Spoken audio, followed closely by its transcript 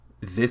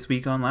This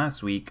week on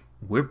Last Week,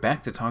 we're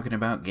back to talking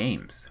about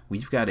games.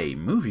 We've got a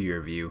movie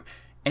review,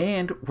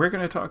 and we're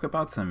going to talk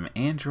about some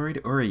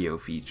Android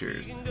Oreo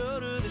features. We can go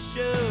to the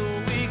show,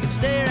 we can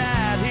stay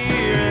right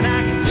here, and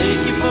I can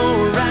take you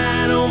for a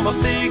ride on my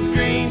big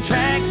green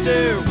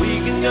tractor. We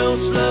can go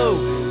slow,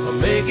 or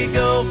make it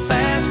go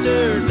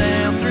faster,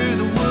 down through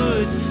the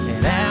woods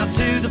and out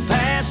to the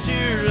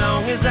pasture.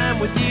 Long as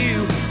I'm with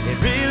you,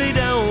 it really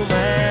don't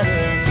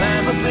matter.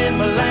 Climb up in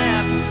my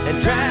lap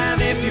and drive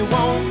if you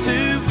want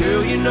to.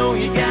 Girl, you know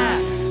you got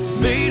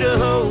me to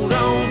hold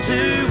on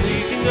to.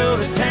 We can go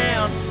to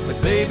town,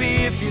 but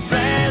baby, if you'd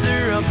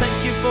rather, I'll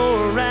take you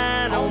for a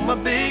ride on my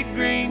big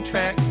green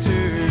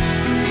tractor.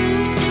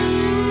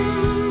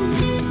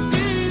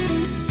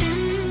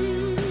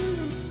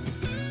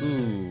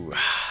 Ooh,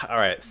 all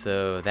right,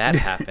 so that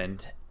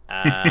happened,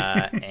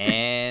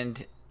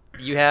 and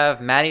you have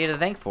Maddie to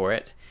thank for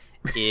it.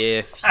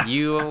 If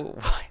you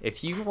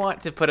want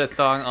to put a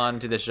song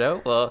onto the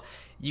show, well,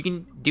 you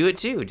can do it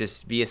too.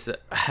 Just be a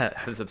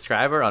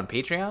subscriber on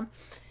Patreon,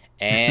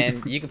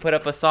 and you can put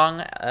up a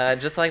song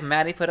just like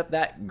Maddie put up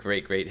that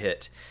great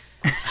hit.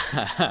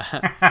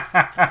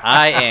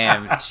 I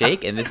am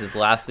Jake, and this is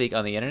Last Week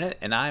on the Internet,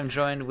 and I am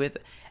joined with,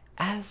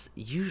 as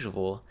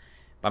usual,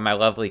 by my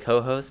lovely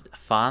co-host,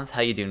 Fonz.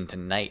 How you doing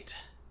tonight?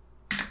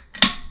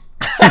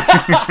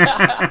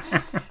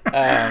 Oh,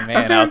 man,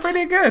 I'm doing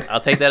pretty good.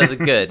 I'll take that as a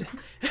good.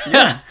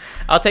 Yeah.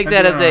 I'll take I'm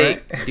that doing as a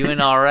alright.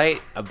 doing all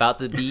right, about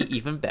to be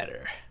even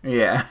better.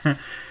 Yeah,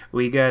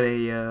 we got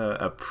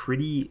a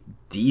pretty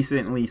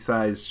decently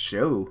sized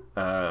show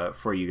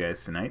for you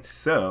guys tonight.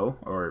 So,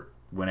 or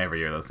whenever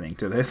you're listening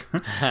to this.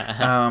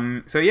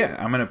 So yeah,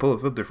 I'm gonna pull a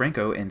Philip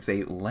DeFranco and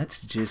say,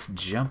 let's just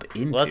jump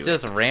into Let's it.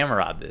 just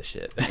ramrod this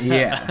shit.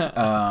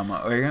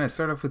 Yeah. We're gonna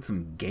start off with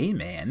some Gay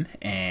Man,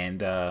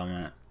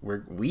 and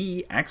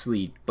we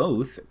actually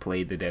both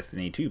played the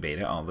Destiny 2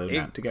 beta, although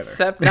not together.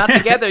 Except not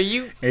together.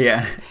 You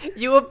Yeah.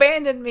 you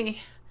abandoned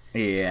me.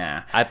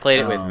 Yeah. I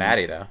played it with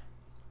Maddie though.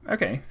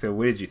 Okay, so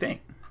what did you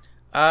think?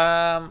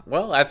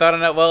 Well, I thought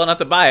enough well enough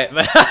to buy it.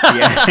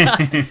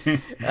 Yeah.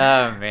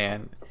 Oh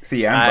man.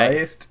 See, I'm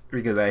biased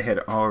because I had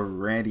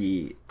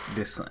already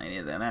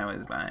decided that I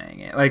was buying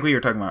it. Like we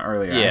were talking about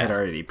earlier, I Yeah. had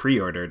already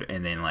pre-ordered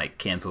and then like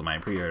canceled my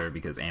pre-order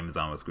because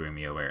Amazon was screwing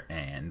me over,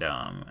 and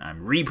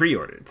I'm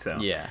re-pre-ordered. So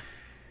Yeah.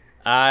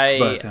 But, I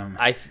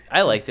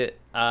liked it.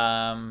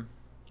 I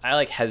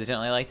like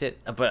hesitantly liked it,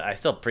 but I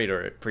still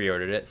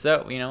pre-ordered it.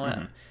 So you know what?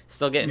 Mhm.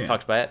 Still getting Yeah.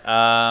 fucked by it.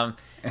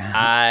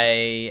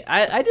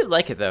 I did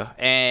like it though,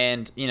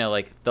 and you know,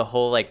 like the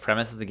whole like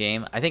premise of the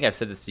game. I think I've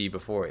said this to you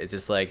before. It's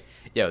just like,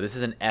 yo, this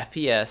is an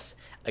FPS,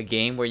 a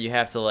game where you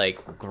have to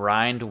like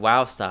grind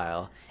WoW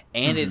style,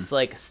 and it's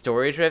like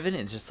story driven.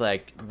 It's just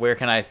like, where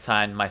can I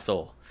sign my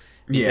soul?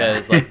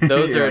 Because like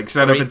those You're are like,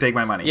 shut up three- and take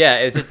my money. Yeah,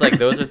 it's just like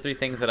those are three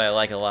things that I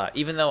like a lot.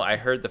 Even though I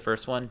heard the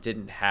first one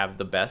didn't have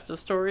the best of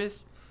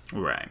stories,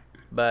 Right.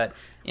 but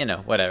you know,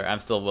 whatever.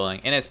 I'm still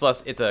willing, and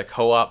it's a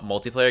co-op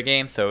multiplayer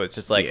game, so it's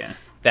just like Yeah.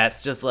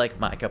 that's just like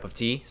my cup of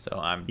tea. So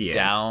I'm Yeah.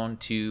 down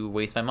to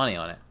waste my money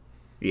on it.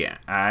 Yeah,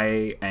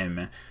 I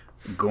am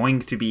going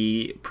to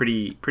be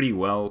pretty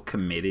well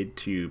committed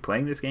to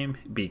playing this game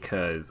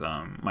because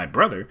my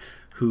brother,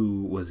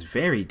 who was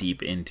very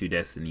deep into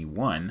Destiny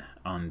 1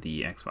 on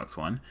the Xbox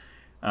One,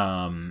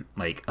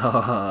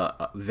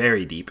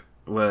 very deep,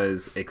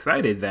 was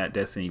excited that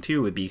Destiny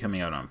 2 would be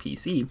coming out on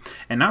PC,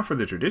 and not for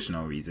the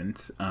traditional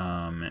reasons,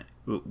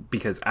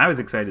 because I was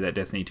excited that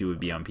Destiny 2 would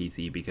be on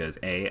PC because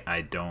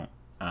I don't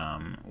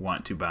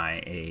want to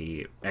buy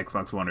a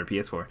Xbox One or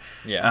PS4.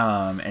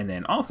 Yeah. And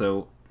then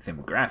also the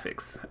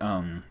graphics.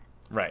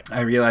 Right.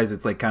 I realize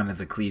it's like kind of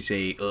the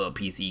cliche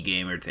PC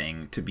gamer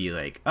thing to be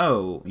like,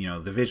 oh, you know,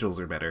 the visuals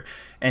are better.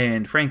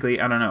 And frankly,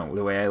 I don't know.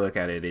 The way I look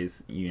at it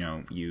is, you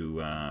know,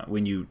 you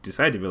when you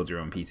decide to build your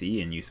own PC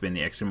and you spend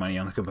the extra money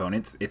on the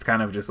components, it's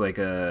kind of just like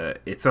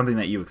it's something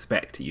that you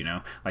expect, you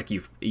know, like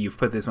you've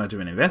put this much of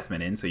an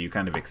investment in, so you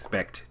kind of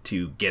expect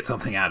to get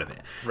something out of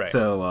it. Right.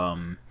 So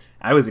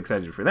I was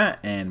excited for that,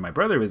 and my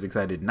brother was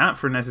excited not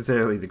for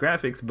necessarily the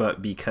graphics,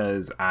 but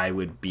because I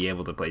would be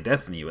able to play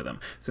Destiny with him.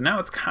 So now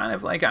it's kind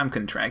of like I'm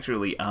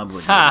contractually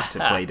obligated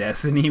to play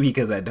Destiny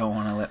because I don't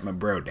want to let my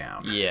bro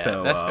down. Yeah,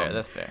 so, that's fair.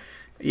 That's fair.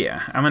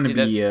 Yeah, I'm gonna Dude,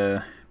 be.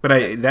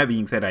 That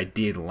being said, I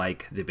did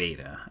like the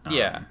beta.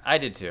 Yeah, I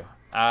did too.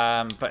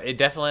 But it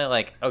definitely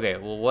like, okay.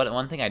 Well,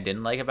 one thing I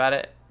didn't like about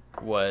it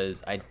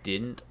was I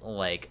didn't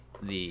like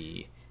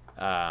the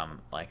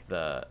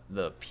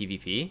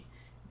PvP.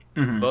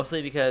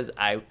 Mostly because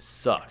I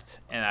sucked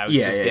and I was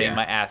getting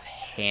my ass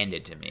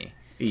handed to me.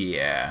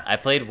 Yeah. I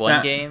played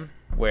one game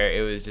where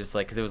it was just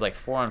like, because it was like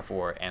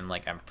 4-on-4, and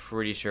like I'm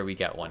pretty sure we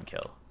got one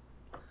kill.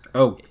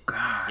 Oh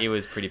God. It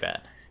was pretty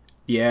bad.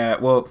 Yeah,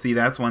 well, see,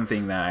 that's one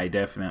thing that I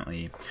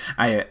definitely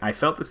I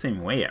felt the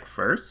same way at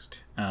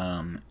first,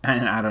 and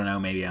I don't know,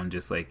 maybe I'm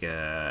just like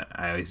I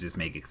always just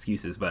make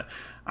excuses, but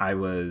I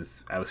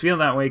was feeling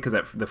that way because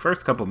the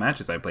first couple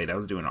matches I played, I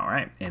was doing all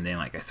right, and then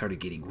like I started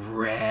getting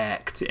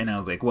wrecked, and I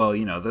was like, well,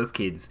 you know, those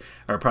kids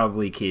are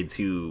probably kids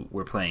who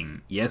were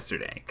playing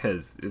yesterday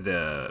because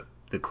the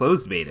the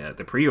closed beta,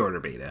 the pre-order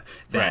beta,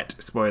 that, Right.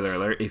 spoiler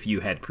alert, if you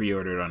had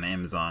pre-ordered on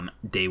Amazon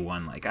day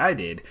one like I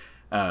did,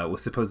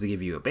 was supposed to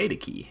give you a beta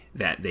key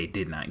that they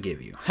did not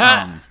give you.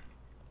 Ha!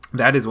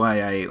 That is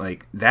why I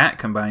like that,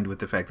 combined with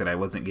the fact that I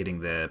wasn't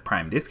getting the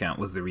Prime discount,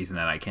 was the reason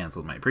that I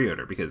canceled my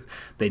pre-order, because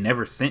they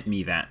never sent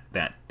me that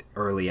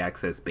early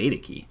access beta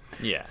key.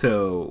 Yeah.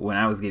 So when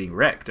I was getting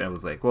wrecked, I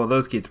was like, well,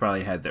 those kids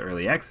probably had the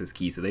early access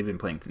key, so they've been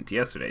playing since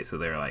yesterday, so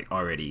they're like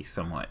already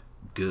somewhat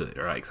good,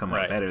 or like somewhat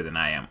Right. better than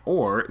I am.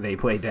 Or they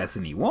play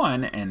Destiny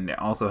 1 and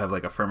also have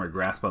like a firmer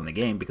grasp on the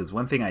game, because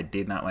one thing I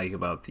did not like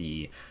about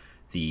the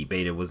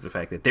beta was the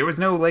fact that there was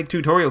no like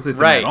tutorial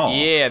system Right. at all.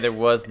 Yeah, there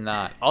was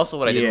not. Also,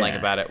 what I didn't like Yeah.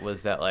 about it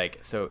was that, like,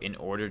 so in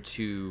order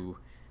to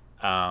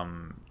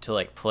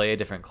like play a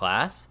different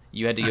class,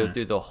 you had to go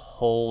through the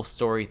whole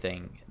story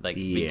thing, like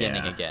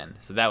beginning Yeah. again.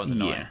 So that was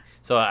annoying. Yeah.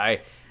 So I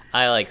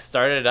like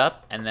started it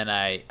up, and then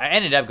I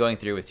ended up going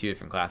through with 2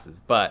 different classes,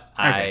 but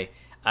Okay.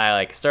 I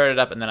like started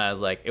up, and then I was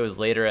like, it was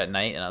later at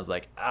night, and I was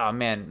like, oh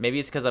man, maybe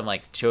it's because I'm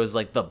like chose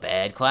like the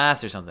bad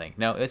class or something.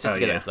 No, it's just Oh,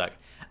 because yeah. I suck.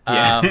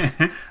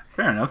 Yeah.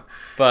 Fair enough.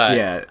 But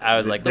Yeah, I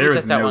was like, let there me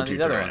was test out no one of these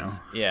other tutorial. ones.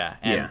 Yeah,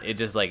 and Yeah. it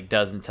just like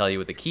doesn't tell you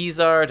what the keys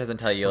are. It doesn't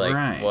tell you like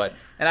Right. what.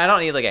 And I don't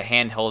need like a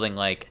hand holding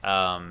like,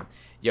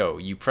 yo,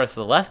 you press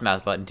the left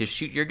mouse button to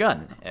shoot your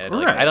gun. And,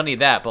 like, Right. I don't need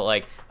that, but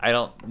like I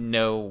don't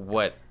know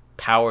what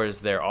powers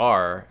there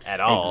are at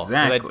all. 'Cause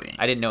Exactly.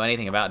 I didn't know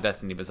anything about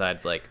Destiny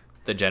besides like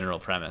the general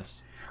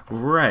premise.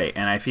 Right,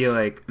 and I feel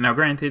like, now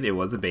granted, it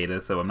was a beta,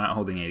 so I'm not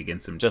holding it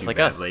against them Just too like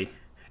us. badly.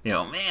 You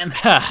know, man.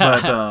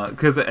 But,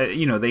 because,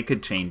 you know, they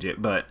could change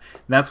it, but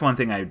that's one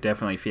thing I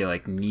definitely feel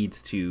like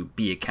needs to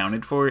be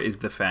accounted for, is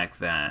the fact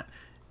that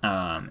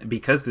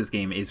because this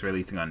game is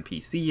releasing on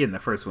PC and the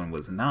first one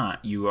was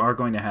not, you are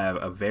going to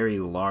have a very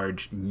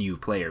large new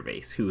player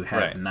base who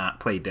have Right.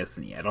 not played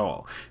Destiny at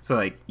all. So,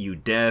 like, you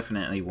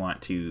definitely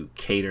want to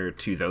cater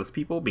to those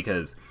people,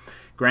 because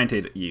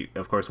granted, you,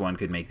 of course, one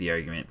could make the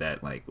argument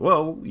that, like,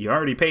 well, you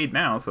already paid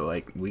now, so,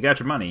 like, we got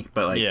your money.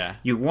 But, like, Yeah.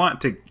 you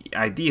want to,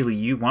 ideally,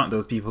 you want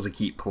those people to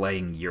keep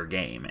playing your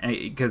game,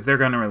 because they're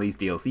going to release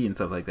DLC and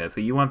stuff like that.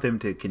 So you want them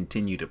to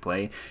continue to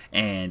play.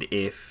 And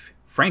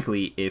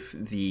frankly, if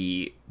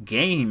the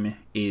game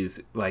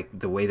is like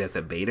the way that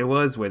the beta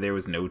was, where there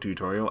was no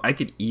tutorial, I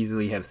could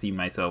easily have seen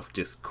myself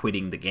just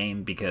quitting the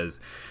game, because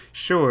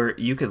sure,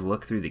 you could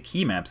look through the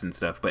key maps and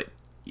stuff, but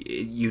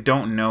you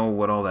don't know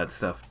what all that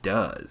stuff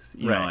does.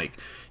 You know, Right. like,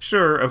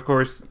 sure, of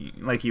course,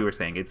 like you were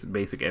saying, it's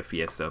basic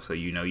FPS stuff, so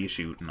you know you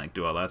shoot and like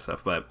do all that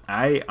stuff. But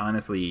I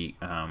honestly,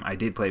 I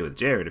did play with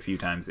Jared a few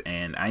times,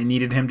 and I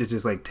needed him to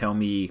just like tell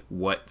me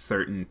what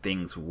certain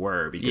things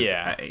were, because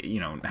Yeah.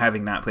 you know,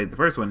 having not played the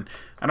first one,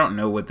 I don't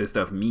know what this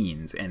stuff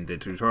means. And the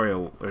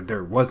tutorial, or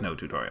there was no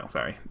tutorial.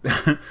 Sorry,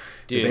 the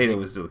Dude, beta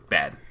was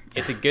bad.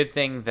 It's a good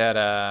thing that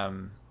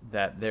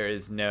that there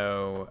is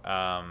no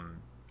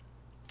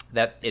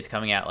that it's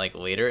coming out like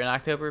later in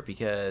October,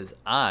 because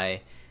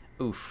I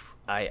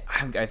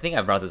think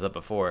I brought this up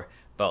before,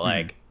 but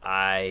like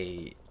oh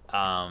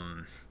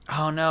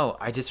no,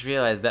 I just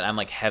realized that I'm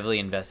like heavily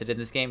invested in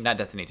this game, not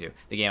Destiny 2,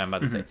 the game I'm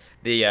about to say,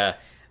 the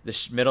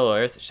Middle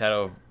Earth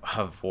Shadow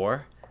of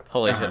War.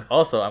 Holy shit.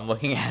 Also, I'm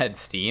looking at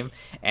Steam,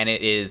 and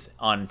it is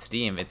on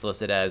Steam, it's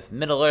listed as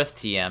Middle Earth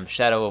TM,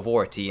 Shadow of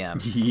War TM.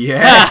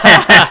 Yeah.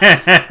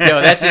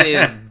 Yo, that shit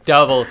is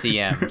double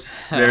TM'd.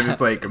 They're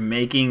just like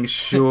making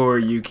sure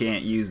you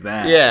can't use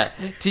that. Yeah,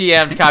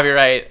 TM'd,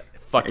 copyright,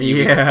 fuck you.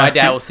 Yeah. My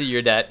dad will see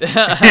your debt.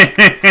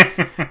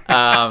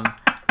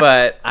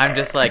 But I'm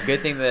just like,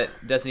 good thing that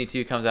Destiny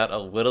 2 comes out a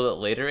little bit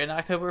later in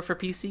October for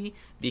PC,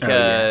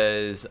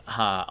 because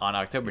on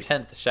October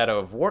 10th, Shadow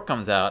of War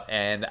comes out,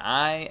 and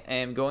I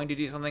am going to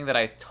do something that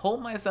I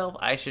told myself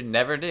I should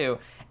never do,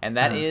 and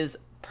that is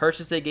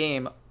purchase a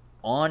game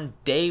on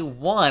day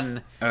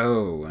one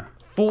Oh.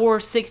 for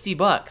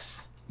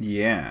 $60.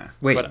 Yeah.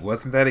 Wait, But-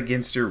 wasn't that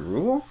against your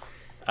rule?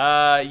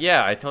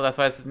 Yeah, that's what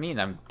I mean.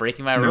 I'm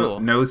breaking my No, rule.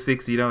 no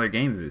 $60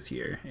 games this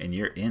year, and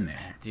you're in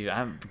there. Dude,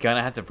 I'm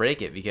gonna have to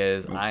break it,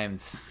 because I am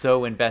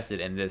so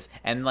invested in this.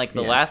 And like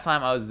the Yeah. last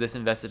time I was this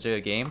invested to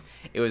a game,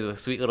 it was a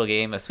sweet little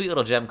game, a sweet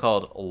little gem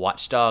called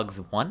Watch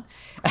Dogs 1.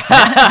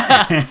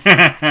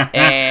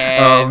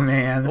 And oh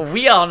man.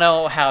 we all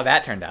know how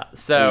that turned out.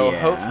 So Yeah.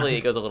 hopefully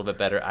it goes a little bit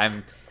better.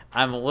 I'm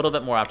a little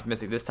bit more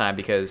optimistic this time,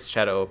 because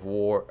Shadow of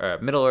War,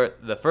 Middle Earth,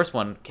 the first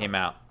one came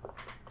out,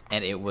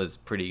 and it was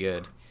pretty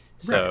good.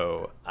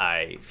 So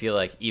I feel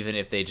like even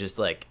if they just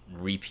like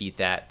repeat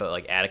that, but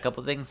like add a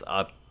couple things,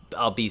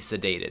 I'll be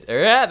sedated.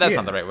 Or that's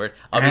not the right word.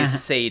 I'll be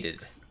sated.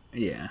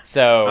 Yeah.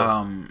 So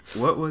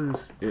what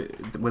was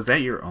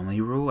that your only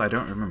rule? I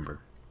don't remember.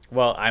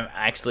 well, I'm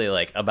actually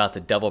like about to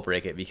double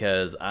break it,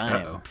 because I am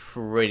Uh-oh.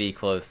 pretty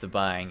close to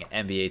buying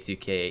NBA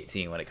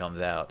 2K18 when it comes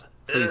out.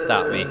 Please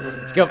stop me.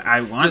 Go,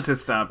 I want just to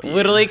stop you.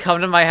 Literally come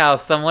to my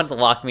house. Someone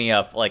lock me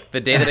up. Like the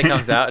day that it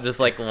comes out, just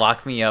like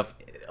lock me up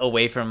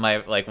away from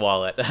my like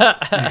wallet.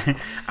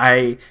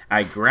 I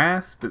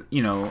grasp,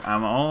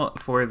 I'm all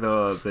for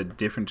the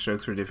different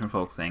strokes for different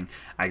folks thing.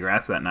 I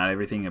grasp that not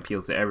everything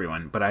appeals to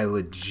everyone, but I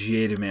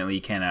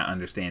legitimately cannot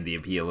understand the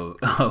appeal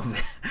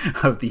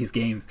of these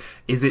games.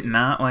 Is it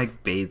not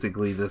like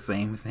basically the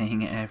same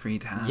thing every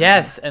time?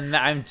 Yes, and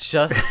I'm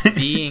just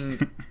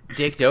being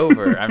dicked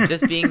over. I'm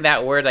just being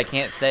that word I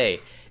can't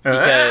say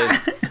because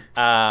if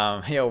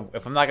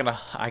I'm not gonna,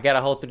 I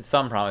gotta hold through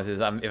some promises.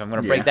 If I'm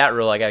gonna break that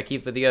rule, I gotta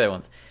keep with the other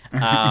ones.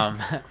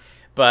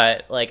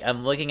 But like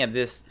I'm looking at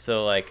this,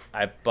 so like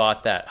I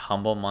bought that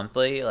Humble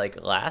Monthly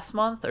like last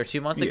month or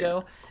 2 months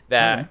ago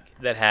that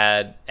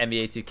had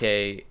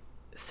NBA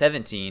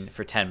 2K17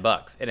 for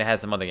 $10, and it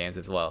had some other games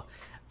as well.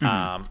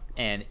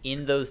 And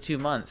in those 2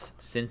 months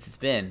since it's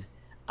been,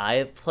 I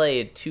have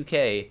played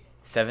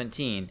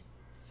 2K17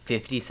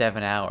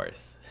 57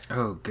 hours.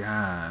 Oh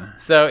god.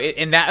 So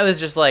and that was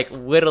just like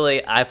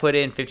literally I put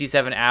in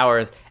 57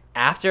 hours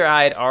after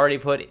I had already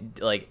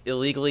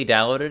illegally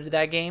downloaded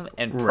that game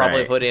and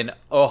probably put in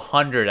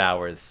 100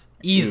 hours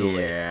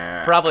easily.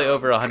 Yeah. Probably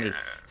over 100.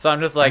 So I'm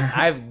just like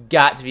I've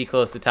got to be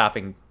close to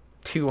topping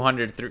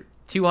 200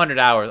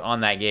 hours on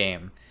that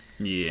game.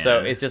 Yeah. So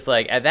it's just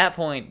like at that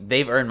point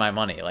they've earned my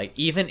money. Like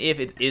even if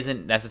it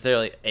isn't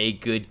necessarily a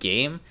good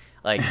game,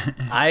 like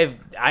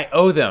I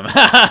owe them.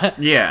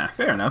 Yeah,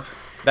 fair enough.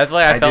 That's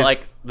why I felt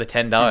like the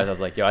 $10. I was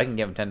like, yo, I can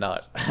give him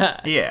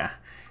 $10. Yeah.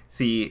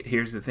 See,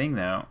 here's the thing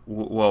though.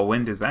 Well,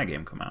 when does that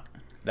game come out?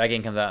 That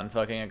game comes out in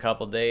fucking a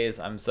couple days.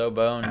 I'm so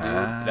boned, dude.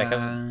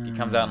 It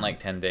comes out in like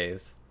 10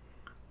 days.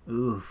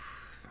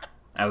 Oof.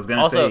 I was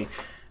gonna say.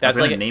 That's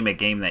I was gonna name a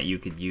game that you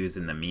could use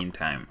in the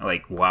meantime.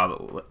 Like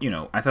while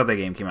I thought that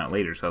game came out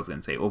later, so I was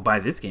gonna say, well, buy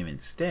this game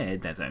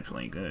instead. That's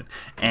actually good,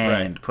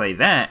 and play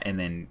that, and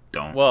then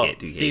don't get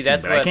 2K18. See,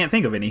 that's but I can't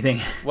think of anything.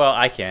 Well,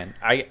 I can.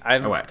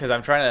 I'm because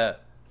I'm trying to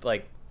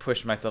like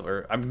push myself,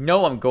 or I'm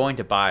going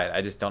to buy it.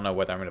 I just don't know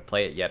whether I'm going to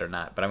play it yet or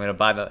not. But I'm going to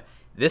buy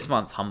this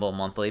month's Humble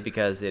Monthly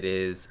because it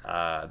is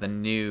the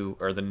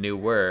newer.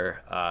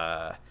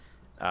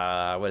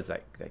 What is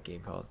that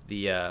game called?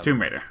 The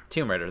Tomb Raider.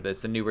 Tomb Raider.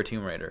 That's the newer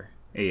Tomb Raider.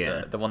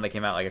 Yeah, the one that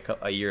came out like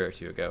a year or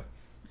two ago.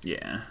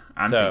 Yeah,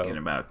 I'm thinking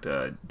about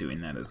doing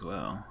that as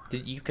well.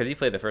 Did you? Because you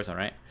played the first one,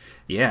 right?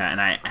 Yeah,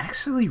 and I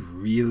actually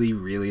really,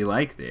 really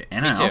liked it,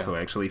 and I also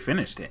actually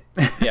finished it.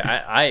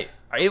 Yeah,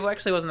 it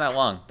actually wasn't that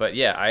long, but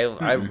yeah, I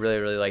really,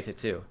 really liked it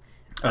too.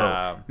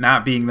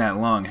 Not being that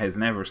long has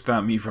never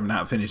stopped me from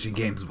not finishing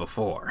games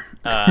before.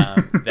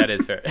 That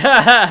is fair.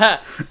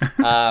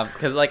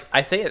 Because like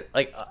I say it,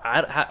 like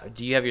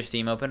do you have your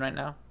Steam open right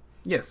now?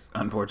 Yes,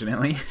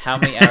 unfortunately. How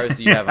many hours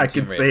do you have on I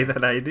Tomb can Raider? say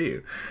that I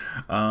do.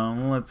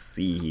 Let's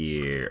see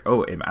here.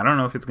 Oh, I don't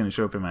know if it's going to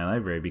show up in my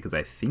library because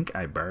I think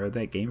I borrowed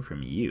that game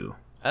from you.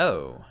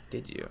 Oh,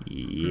 did you?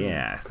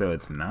 Yeah, so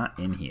it's not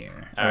in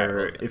here.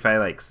 Right, if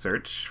I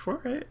search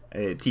for it,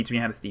 teach me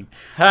how to Steam.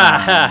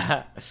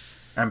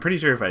 I'm pretty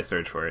sure if I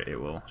search for it, it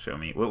will show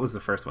me. What was the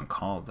first one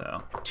called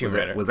though? Tomb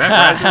Raider. Was that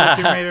Rise of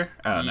the Tomb Raider?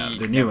 Oh no,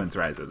 the new one's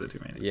Rise of the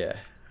Tomb Raider. Yeah.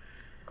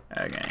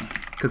 Okay,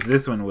 because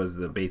this one was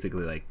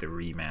basically like the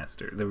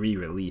remaster, the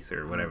re-release,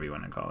 or whatever you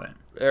want to call it.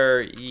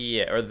 Or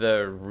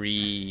the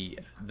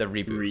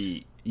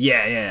reboot.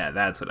 Yeah,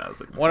 that's what I was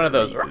looking for. One of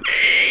those.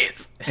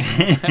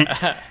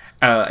 It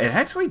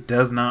actually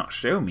does not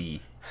show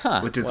me,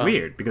 which is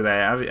weird because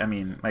I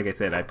mean, like I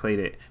said, I played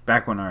it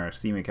back when our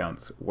Steam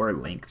accounts were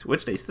linked,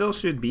 which they still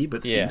should be,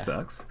 but Steam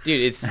sucks. Dude,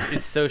 it's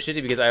so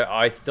shitty because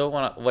I still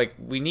want to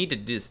we need to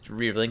just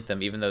re-link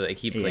them, even though it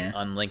keeps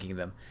unlinking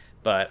them.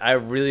 But I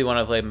really want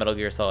to play Metal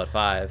Gear Solid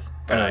 5,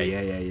 but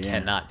I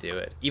cannot do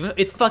it. Even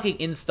it's fucking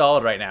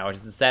installed right now, which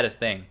is the saddest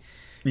thing.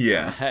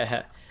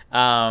 Yeah.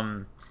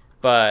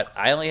 But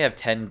I only have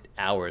 10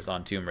 hours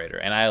on Tomb Raider,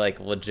 and I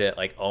legit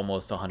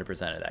almost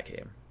 100% of that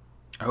game.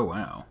 Oh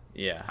wow.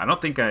 Yeah. I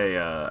don't think I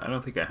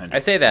 100%. I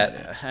say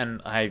that,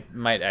 and I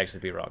might actually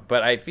be wrong,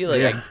 but I feel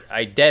like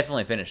I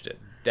definitely finished it.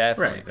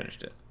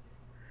 Finished it.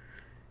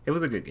 It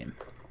was a good game.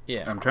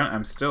 Yeah.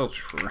 I'm still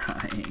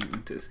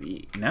trying to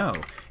see. No,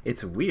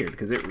 it's weird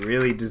because it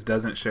really just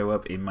doesn't show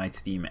up in my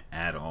Steam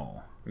at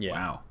all. Yeah.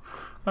 Wow.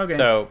 Okay.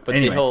 So, but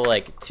anyway. The whole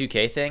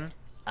 2K thing,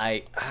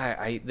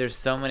 I there's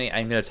so many.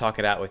 I'm gonna talk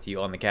it out with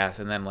you on the cast,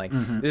 and then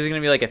this is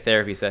gonna be a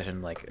therapy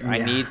session.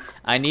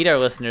 I need our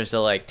listeners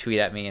to tweet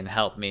at me and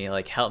help me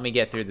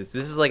get through this.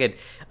 This is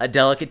a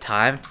delicate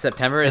time.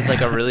 September is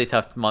a really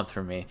tough month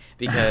for me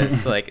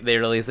because they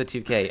release a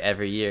 2K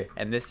every year,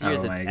 and this year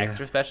is an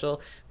extra special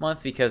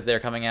month because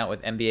they're coming out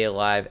with NBA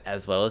Live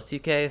as well as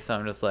 2K. So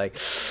I'm just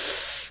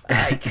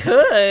I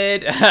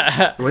could.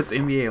 What's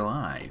NBA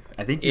Live?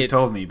 I think you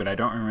told me, but I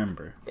don't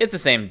remember. It's the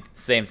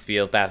same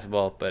spiel,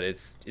 basketball, but I'm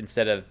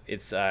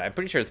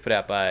pretty sure it's put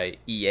out by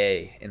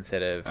EA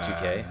instead of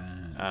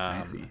 2K.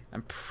 I see.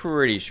 I'm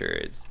pretty sure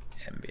it's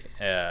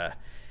NBA.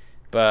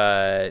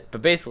 But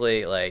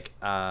basically,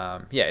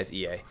 it's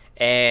EA,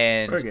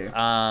 and it's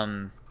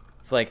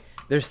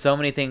there's so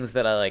many things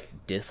that I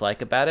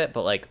dislike about it,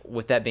 but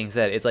with that being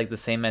said, it's the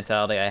same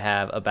mentality I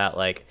have about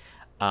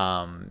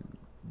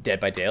Dead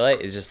by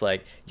Daylight is just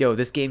like, yo,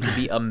 this game could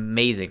be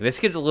amazing. This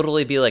could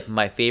literally be like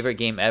my favorite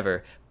game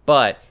ever,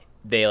 but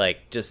they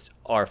like just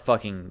are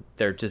fucking,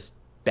 they're just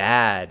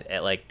bad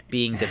at like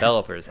being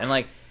developers. And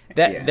like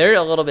that they're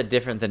a little bit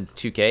different than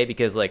 2K,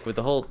 because like with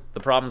the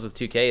problems with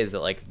 2K is that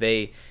like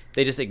they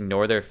just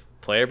ignore their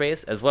player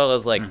base, as well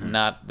as like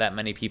not that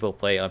many people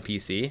play on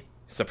PC,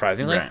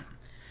 surprisingly. Right.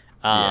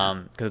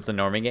 Because it's a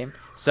normie game,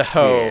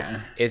 so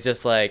it's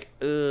just like,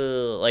 ugh,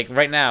 like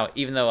right now,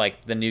 even though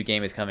like the new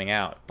game is coming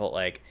out, but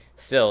like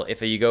still,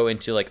 if you go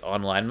into like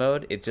online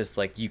mode, it just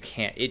like you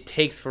can't. It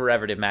takes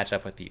forever to match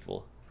up with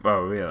people.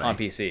 Oh, really? On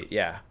PC,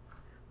 yeah.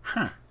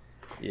 Huh.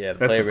 Yeah, the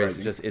That's player base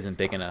surprising. just isn't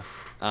big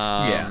enough.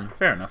 Yeah,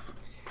 fair enough.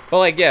 But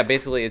like, yeah,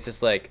 basically, it's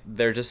just like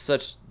they're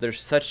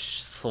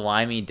such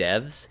slimy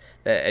devs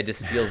that it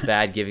just feels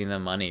bad giving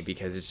them money,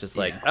 because it's just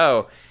like,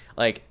 oh,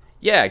 like.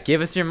 Yeah, give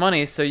us your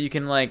money so you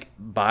can like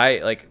buy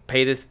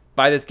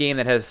this game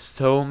that has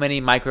so many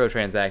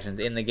microtransactions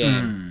in the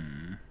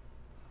game.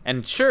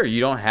 And sure, you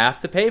don't have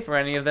to pay for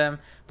any of them,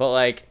 but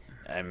like,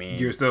 I mean,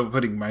 You're still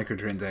putting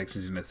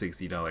microtransactions in a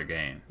 $60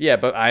 game. yeah,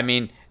 but I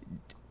mean,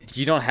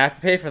 you don't have to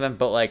pay for them,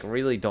 but like,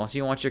 really, don't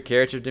you want your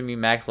character to be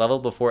max level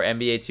before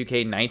NBA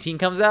 2K19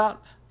 comes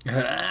out?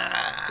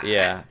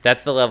 Yeah,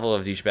 that's the level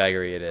of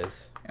douchebaggery it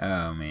is.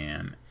 Oh,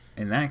 man.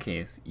 In that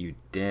case, you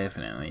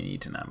definitely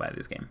need to not buy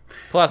this game.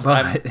 Plus,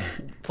 But-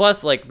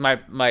 plus, like my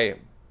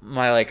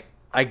like,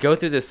 I go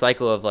through this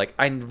cycle of like,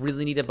 I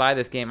really need to buy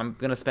this game. I'm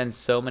gonna spend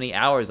so many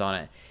hours on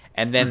it,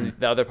 and then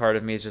the other part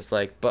of me is just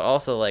like, but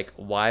also like,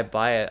 why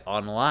buy it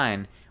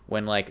online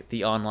when like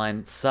the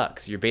online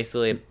sucks? You're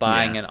basically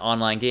buying an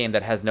online game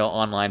that has no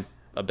online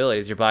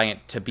abilities. You're buying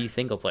it to be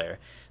single player.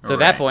 So at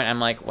that Right. point, I'm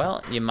like,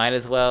 well, you might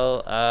as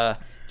well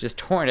just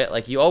torrent it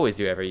like you always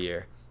do every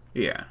year.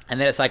 Yeah. And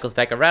then it cycles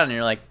back around, and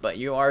you're like, but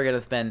you are going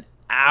to spend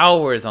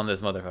hours on this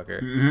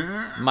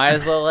motherfucker. Might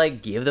as well,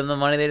 like, give them the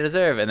money they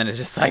deserve. And then it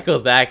just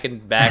cycles back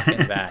and back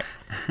and back.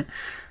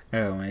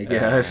 Oh, my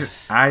gosh.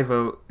 I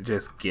vote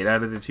just get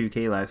out of the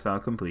 2K lifestyle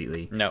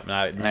completely. Nope,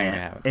 not going to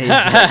happen.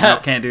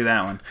 Nope, can't do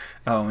that one.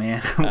 Oh,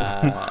 man.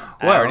 I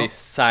already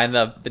signed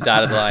the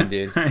dotted line,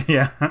 dude.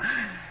 Yeah.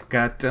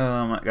 Got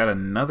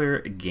another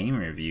game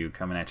review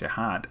coming at you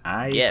hot.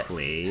 I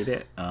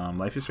played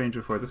Life is Strange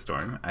Before the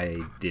Storm.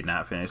 I did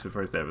not finish the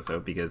first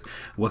episode because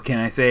what can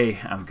I say?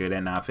 I'm good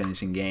at not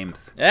finishing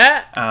games.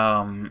 Yeah.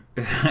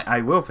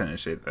 I will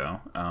finish it though.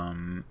 I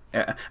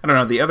don't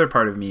know. The other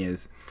part of me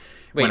is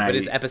Wait, but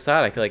it's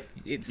episodic. Like,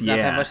 it's not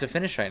that Yeah. much to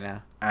finish right now.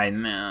 I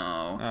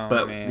know, Oh,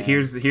 but man.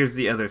 here's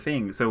the other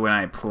thing. So when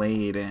I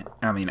played,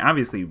 I mean,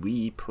 obviously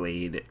we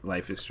played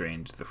Life is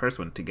Strange, the first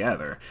one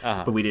together,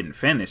 but we didn't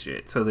finish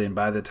it. So then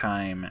by the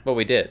time, Well,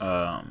 we did.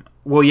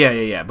 well,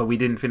 yeah, but we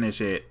didn't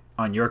finish it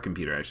on your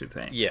computer, I should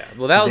say. Yeah.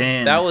 Well, that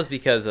Then- was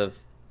because of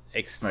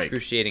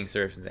excruciating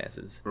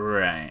circumstances.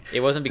 Right. It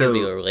wasn't because So-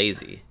 we were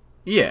lazy.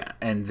 Yeah,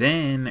 and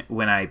then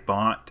when I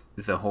bought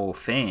the whole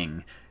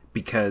thing,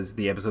 because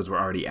the episodes were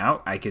already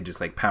out, I could just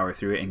like power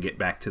through it and get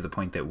back to the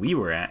point that we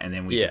were at, and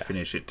then we could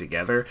finish it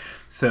together.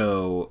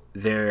 So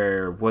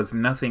there was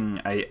nothing,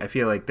 I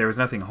feel like there was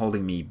nothing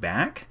holding me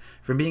back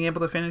from being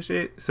able to finish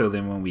it. So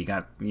then when we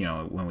got,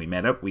 when we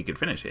met up, we could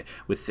finish it.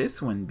 With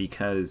this one,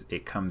 because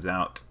it comes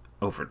out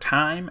over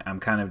time, I'm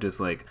kind of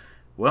just like,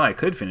 well, I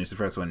could finish the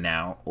first one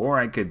now, or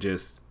I could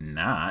just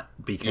not,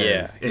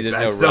 because there's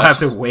I no still rush. have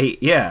to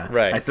wait. Yeah,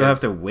 Right, I still have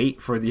 'cause- to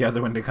wait for the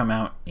other one to come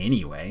out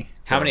anyway.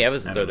 How So, many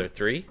episodes I are don't there?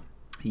 3?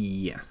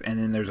 Yes, and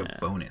then there's a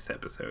bonus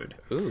episode.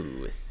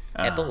 Ooh,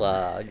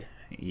 epilogue.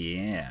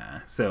 Yeah.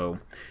 So,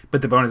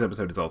 but the bonus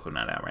episode is also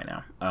not out right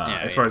now,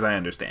 as far as I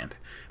understand.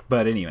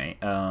 But anyway,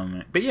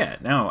 but yeah,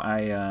 no,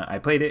 I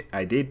played it.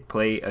 I did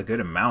play a good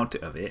amount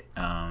of it.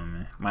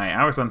 My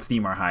hours on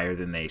Steam are higher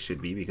than they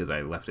should be because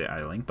I left it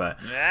idling. But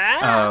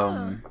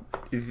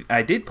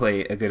I did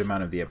play a good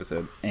amount of the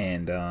episode,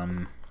 and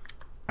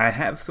I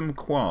have some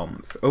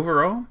qualms.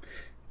 Overall,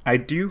 I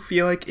do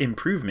feel like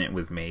improvement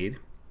was made.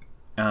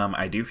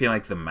 I do feel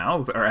like the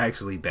mouths are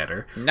actually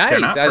better. Nice. They're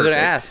I not was going to perfect.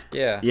 ask.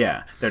 Yeah.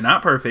 Yeah, they're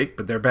not perfect,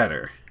 but they're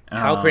better.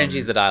 How cringy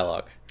is the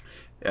dialogue?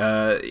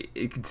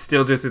 It's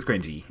still just as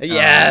cringy.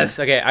 Yes.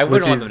 Okay. I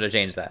wouldn't want is- them to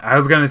change that. I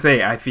was gonna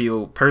say I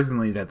feel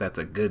personally that that's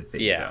a good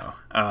thing. Yeah.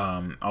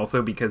 Though.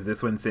 Also because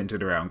this one's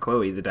centered around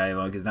Chloe, the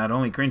dialogue is not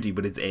only cringy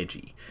but it's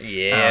edgy.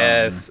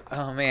 Yes.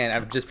 Oh man,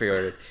 I've just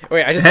pre-ordered.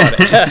 Wait, I just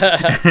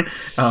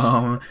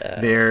bought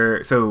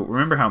it. So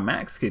remember how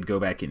Max could go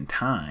back in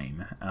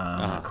time?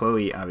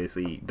 Chloe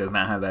obviously does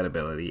not have that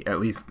ability, at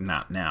least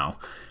not now.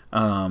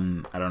 I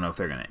don't know if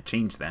they're gonna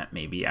change that.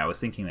 Maybe I was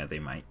thinking that they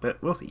might, but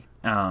we'll see.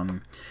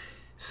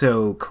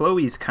 So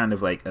Chloe's kind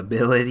of like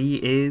ability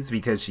is,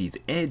 because she's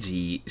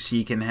edgy,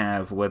 she can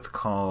have what's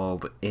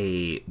called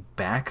a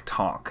back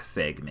talk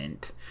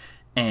segment.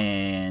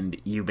 and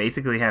you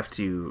basically have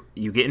to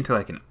get into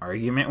like an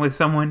argument with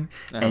someone,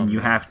 and you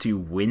have to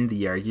win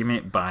the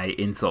argument by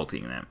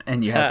insulting them,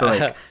 and you have to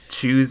like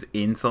choose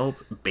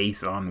insults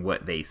based on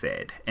what they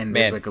said, and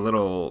there's like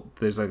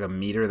a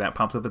meter that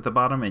pops up at the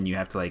bottom, and you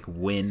have to like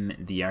win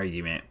the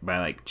argument by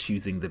like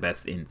choosing the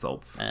best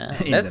insults.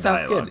 That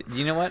sounds good.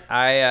 You know what,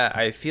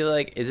 I feel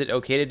like, is it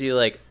okay to do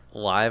like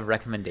live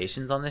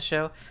recommendations on this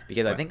show,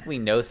 because I think we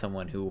know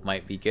someone who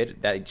might be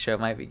good. That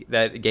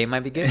game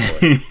might be good for.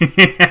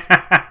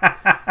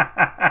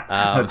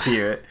 Let's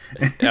hear it.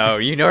 Oh,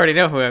 you already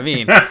know who I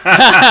mean.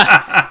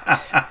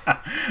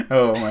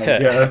 Oh my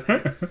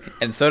god.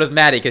 And so does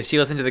Maddie, because she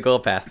listened to the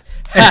Gold Pass.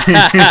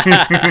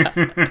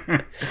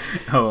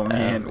 Oh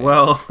man.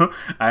 Well,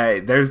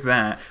 there's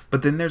that,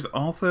 but then there's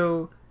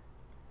also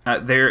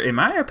in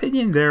my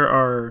opinion, there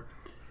are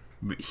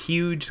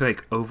huge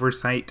like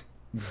oversight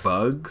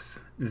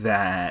bugs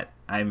that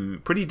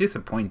I'm pretty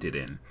disappointed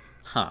in.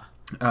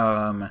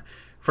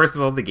 First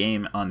of all, the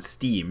game on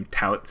Steam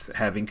touts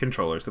having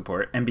controller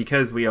support, and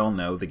because we all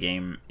know the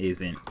game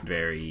isn't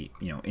very,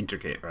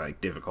 intricate or like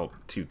difficult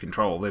to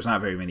control, there's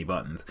not very many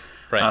buttons.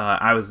 Right.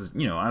 I was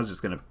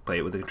just gonna play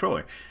it with the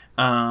controller.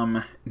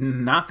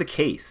 Not the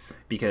case,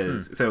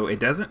 because so it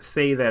doesn't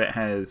say that it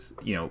has,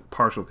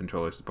 partial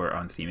controller support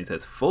on Steam. It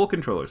says full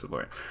controller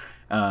support.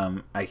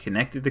 I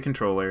connected the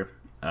controller.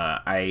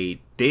 I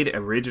did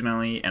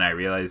originally, and I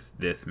realized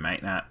this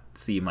might not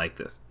seem like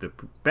the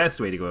best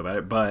way to go about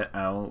it, but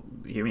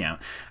hear me out.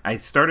 I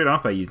started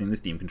off by using the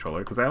Steam controller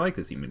because I like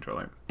the Steam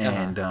controller,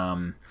 and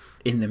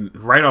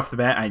right off the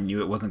bat, I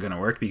knew it wasn't going to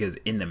work, because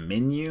in the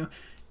menu,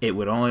 it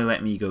would only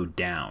let me go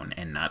down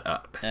and not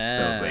up. So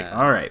I was like,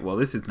 all right, well,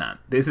 this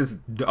is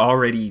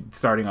already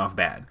starting off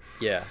bad.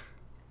 Yeah.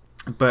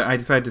 But I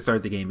decided to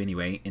start the game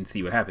anyway and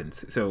see what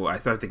happens. So I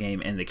start the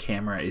game, and the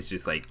camera is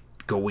just like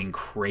going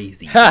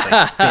crazy, just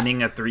like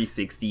spinning a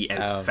 360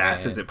 as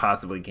fast as it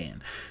possibly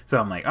can. So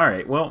I'm like, all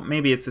right, well,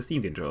 maybe it's the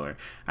Steam controller.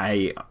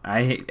 I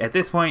at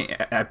this point,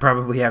 I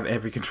probably have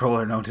every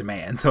controller known to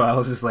man, so I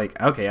was just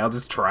like, okay, I'll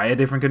just try a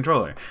different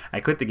controller.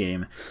 I quit the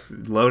game,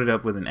 loaded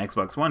up with an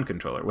Xbox One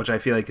controller, which I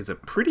feel like is a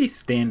pretty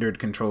standard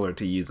controller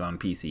to use on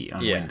PC,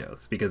 on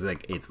Windows, because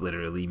like it's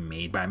literally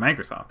made by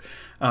Microsoft.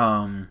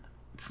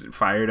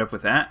 Fired up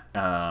with that,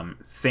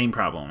 same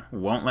problem,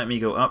 won't let me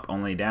go up,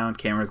 only down,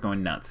 camera's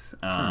going nuts.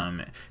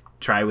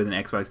 Try with an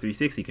Xbox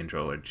 360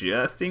 controller,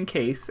 just in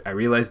case. I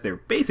realize they're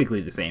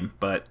basically the same,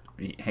 but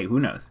hey, who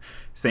knows?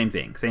 Same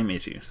thing, same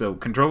issue. So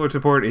controller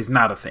support is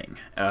not a thing.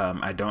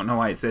 I don't know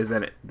why it says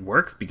that it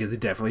works, because it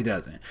definitely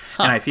doesn't.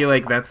 And I feel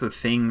like that's the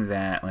thing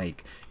that,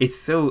 like, it's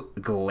so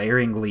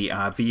glaringly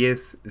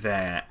obvious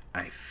that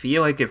I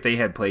feel like if they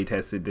had play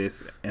tested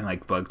this and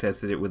like bug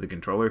tested it with the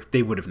controller,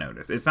 they would have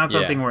noticed. It's not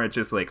something where it's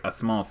just like a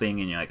small thing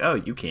and you're like, oh,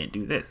 you can't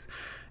do this.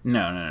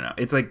 No.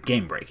 It's like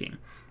game breaking.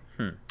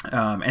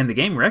 And the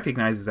game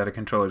recognizes that a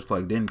controller is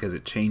plugged in because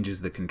it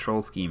changes the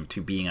control scheme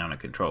to being on a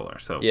controller.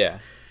 So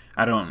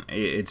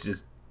it's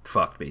just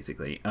fucked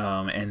basically.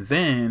 And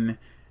then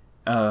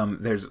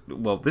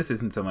this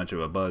isn't so much of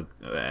a bug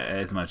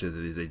as much as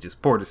it is a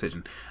just poor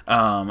decision.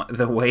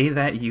 The way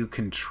that you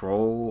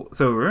control,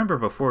 so remember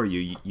before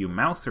you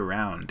mouse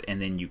around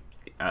and then you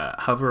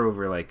hover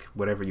over like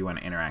whatever you want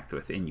to interact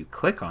with, and you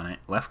click on it,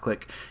 left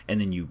click,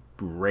 and then you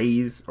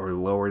raise or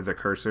lower the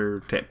cursor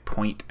to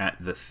point at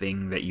the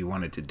thing that you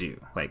wanted to do,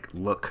 like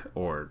look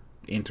or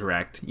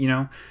interact,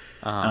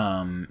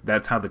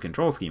 that's how the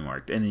control scheme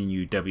worked. And then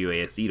you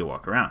WASD to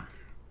walk around.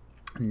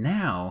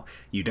 Now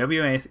you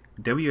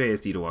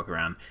WASD to walk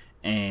around,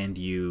 and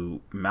you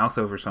mouse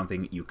over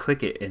something, you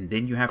click it, and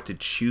then you have to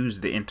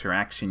choose the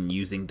interaction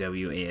using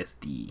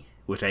WASD,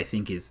 which I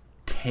think is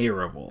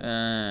terrible.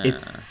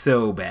 It's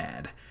so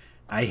bad.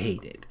 I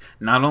hate it.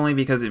 Not only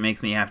because it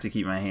makes me have to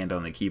keep my hand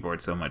on the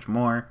keyboard so much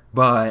more,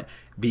 but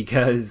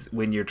because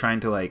when you're trying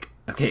to like,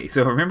 okay,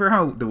 so remember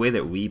how the way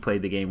that we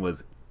played the game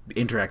was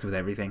interact with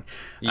everything?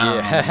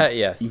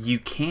 Yes. You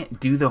can't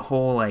do the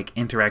whole like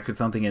interact with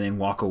something and then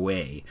walk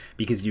away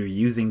because you're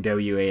using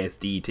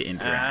WASD to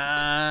interact.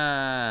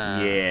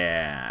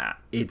 Yeah,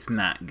 it's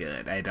not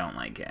good. I don't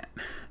like it.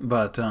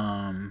 But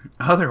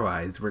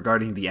otherwise,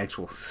 regarding the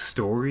actual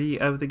story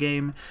of the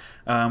game,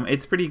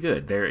 it's pretty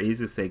good. There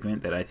is a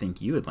segment that I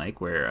think you would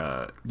like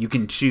where you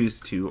can choose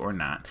to or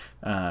not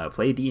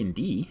play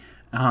D&D.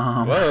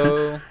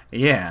 Whoa.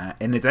 Yeah,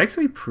 and it's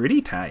actually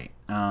pretty tight.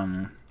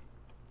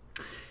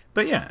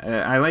 But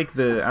yeah, I like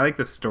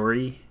the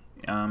story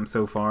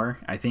so far.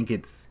 I think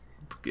it's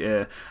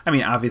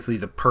obviously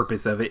the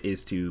purpose of it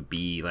is to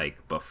be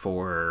like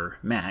before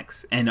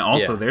Max, and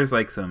also there's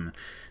some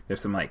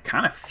like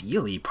kind of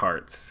feely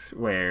parts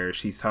where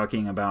she's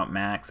talking about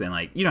Max, and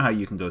like, you know how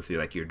you can go through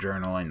like your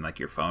journal and like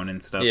your phone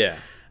and stuff.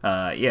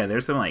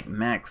 There's some like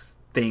Max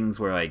things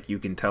where like you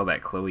can tell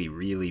that Chloe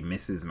really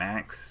misses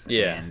Max.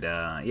 And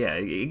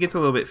it gets a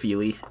little bit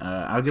feely.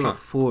 I'll give a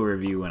full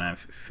review when I've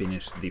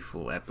finished the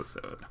full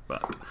episode,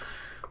 but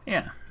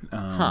that's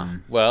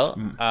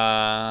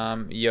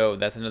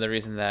another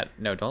reason that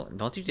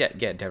don't you get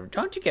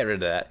rid of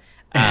that.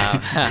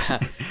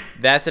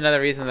 That's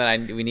another reason that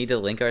we need to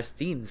link our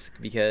Steams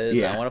because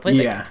I want to play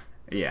that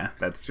game. Yeah,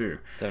 that's true.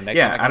 So next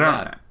time I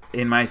don't.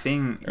 In my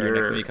thing,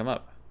 next time you come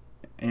up.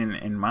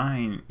 In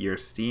mine, your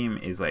Steam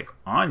is like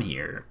on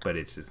here, but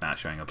it's just not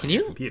showing up Can on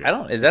your computer. I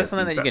don't. Is that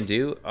something that you can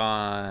do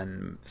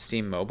on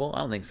Steam Mobile? I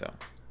don't think so.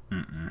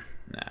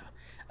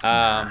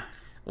 Nah.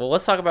 Well,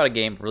 let's talk about a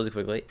game really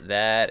quickly.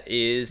 That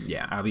is.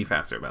 Yeah, I'll be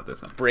faster about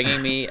this one.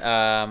 Bringing me,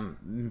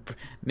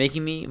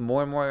 making me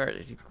more and more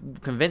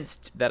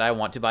convinced that I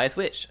want to buy a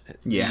Switch.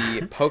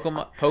 Yeah. The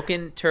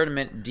Pokken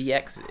Tournament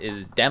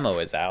DX demo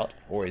is out,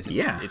 or is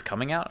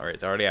coming out, or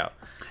it's already out.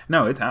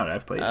 No, it's out.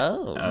 I've played it.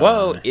 Oh,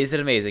 whoa! Is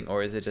it amazing,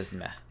 or is it just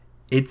meh?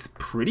 It's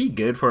pretty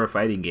good for a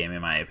fighting game,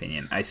 in my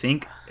opinion. I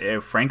think,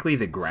 frankly,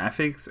 the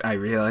graphics, I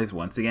realize,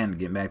 once again,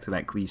 getting back to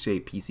that cliche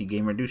PC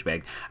gamer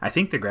douchebag, I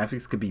think the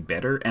graphics could be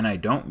better, and I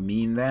don't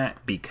mean that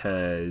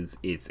because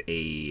it's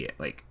a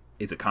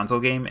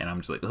console game, and I'm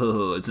just like,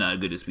 oh, it's not as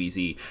good as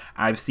PC.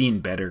 I've seen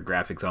better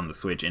graphics on the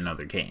Switch in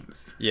other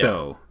games. Yeah.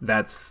 So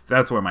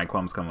that's where my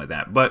qualms come with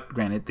that. But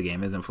granted, the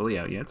game isn't fully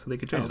out yet, so they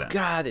could change that. Oh,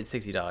 God, it's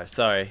 $60.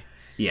 Sorry.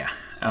 Yeah,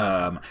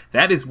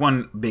 that is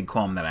one big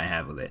qualm that I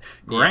have with it.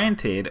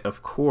 Granted,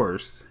 of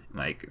course,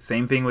 like,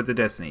 same thing with the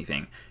Destiny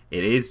thing.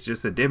 It is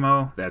just a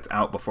demo that's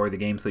out before the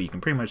game, so you can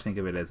pretty much think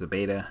of it as a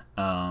beta.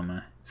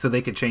 So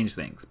they could change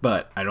things,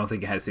 but I don't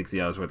think it has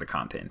 $60 worth of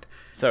content.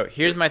 So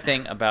here's my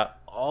thing about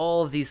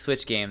all of these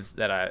Switch games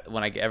that I'm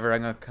going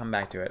to come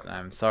back to it.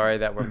 I'm sorry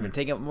that we're going to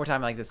take up more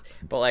time like this,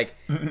 but like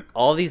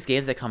all these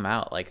games that come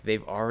out, like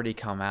they've already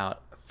come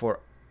out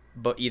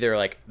but either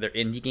like they're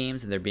indie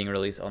games and they're being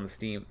released on the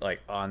Steam,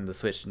 like on the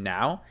Switch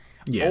now,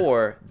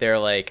 or they're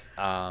like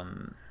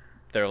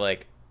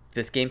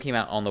this game came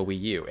out on the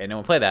Wii U and no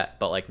one played that,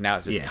 but like now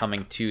it's just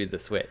coming to the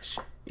Switch,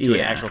 to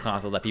an actual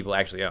console that people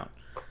actually own.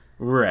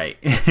 Right.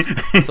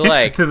 So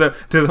like to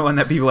the one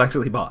that people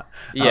actually bought.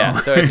 Yeah.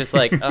 So it's just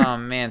like, oh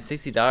man,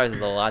 $60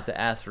 is a lot to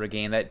ask for a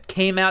game that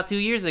came out 2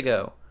 years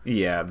ago.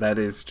 Yeah, that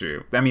is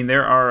true. I mean,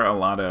 there are a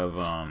lot of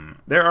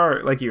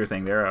like you were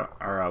saying, there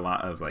are a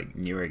lot of like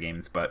newer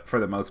games, but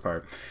for the most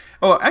part,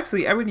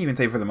 actually, I wouldn't even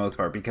say for the most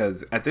part,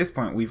 because at this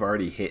point we've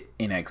already hit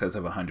in excess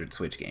of 100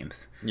 Switch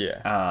games.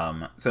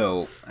 Yeah.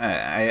 So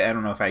I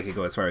don't know if I could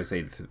go as far as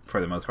say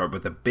for the most part,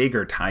 but the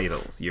bigger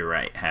titles, you're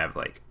right, have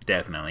like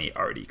definitely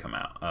already come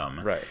out.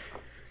 Right.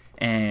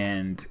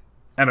 And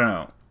I don't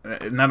know.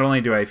 Not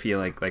only do I feel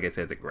like I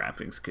said, the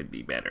graphics could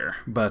be better,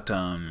 but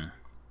I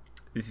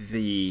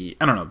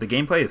don't know, the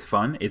gameplay is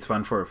fun. It's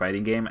fun for a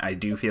fighting game. I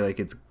do feel like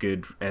it's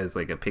good as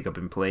like a pick up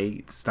and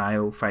play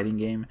style fighting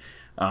game.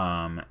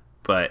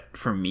 But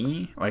for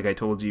me, like I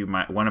told you,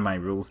 one of my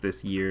rules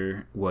this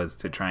year was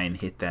to try and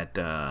hit that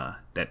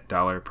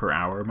 $1 per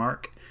hour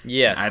mark.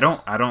 Yes.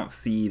 I don't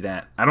see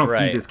that. I don't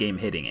see this game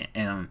hitting it.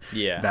 And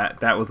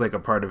that was like a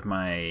part of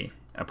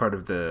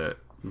the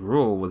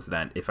rule was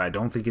that if I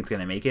don't think it's going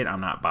to make it,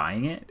 I'm not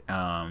buying it.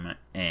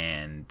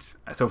 And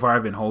so far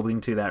I've been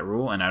holding to that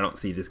rule, and I don't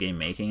see this game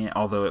making it,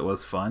 although it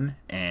was fun,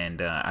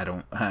 and I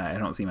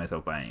don't see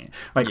myself buying it.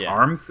 Like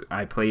ARMS,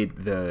 I played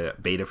the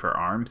beta for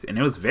ARMS, and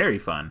it was very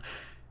fun,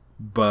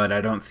 but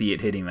I don't see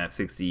it hitting that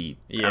 60.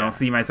 I don't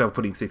see myself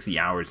putting 60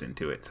 hours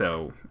into it,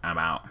 so I'm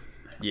out.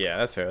 Yeah,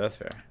 that's fair.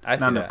 I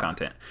see not enough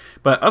content.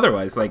 But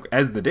otherwise, like,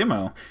 as the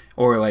demo,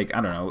 or like,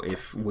 I don't know,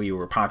 if we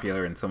were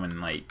popular and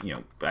someone like,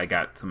 I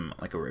got some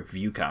like a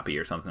review copy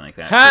or something like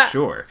that, for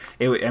sure.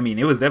 It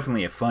was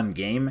definitely a fun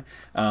game.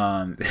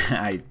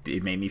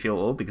 It made me feel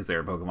old because there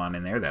are Pokemon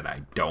in there that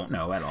I don't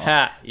know at all.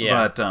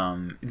 But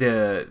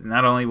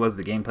not only was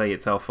the gameplay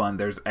itself fun,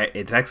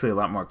 it's actually a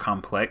lot more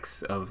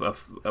complex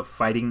of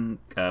fighting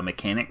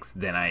mechanics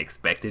than I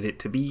expected it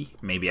to be.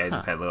 Maybe I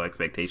just had low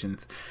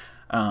expectations.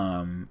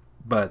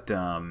 But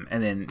and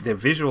then the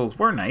visuals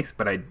were nice,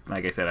 but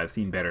like I said, I've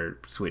seen better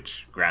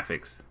Switch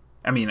graphics.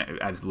 I mean,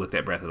 I've looked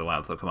at Breath of the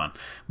Wild, so come on.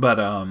 But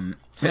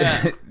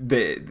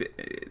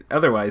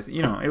otherwise,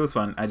 it was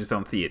fun. I just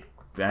don't see it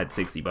at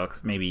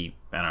 $60. Maybe,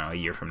 I don't know, a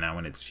year from now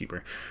when it's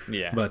cheaper.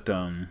 Yeah. But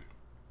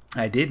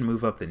I did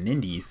move up the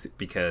Nindies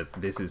because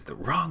this is the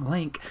wrong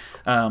link.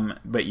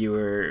 But you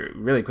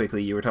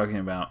were talking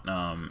about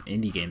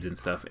indie games and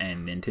stuff,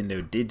 and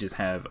Nintendo did just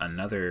have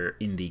another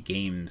indie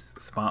games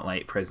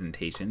spotlight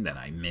presentation that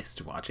I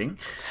missed watching.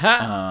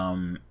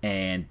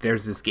 And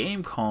there's this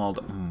game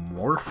called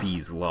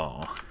Morphe's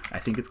Law. I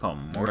think it's called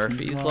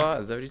Murphy's Law?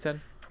 Is that what you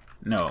said?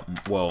 No,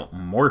 well,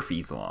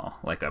 Morphe's Law,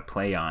 like a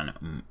play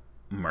on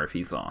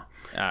Murphy's Law.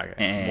 Okay.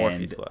 And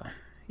Morphe's Law.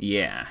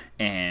 Yeah,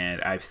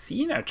 and I've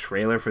seen a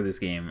trailer for this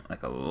game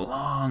like a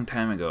long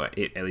time ago.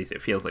 At least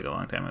it feels like a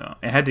long time ago.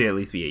 It had to at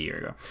least be a year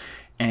ago.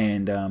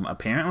 And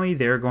apparently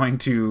they're going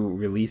to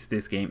release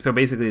this game. So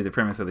basically the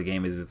premise of the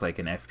game is it's like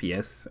an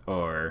FPS,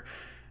 or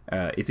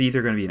it's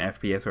either going to be an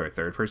FPS or a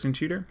third-person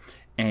shooter.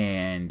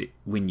 And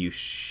when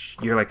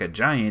you're like a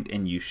giant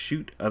and you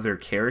shoot other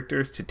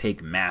characters to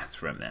take mass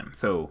from them.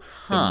 So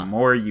the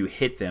more you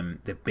hit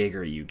them, the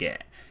bigger you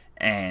get.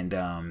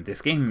 And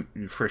this game,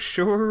 for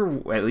sure,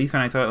 at least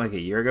when I saw it like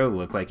a year ago,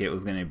 looked like it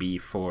was going to be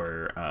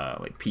for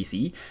like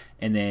PC.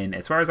 And then,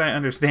 as far as I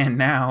understand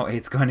now,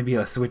 it's going to be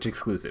a Switch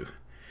exclusive,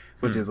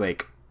 which is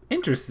like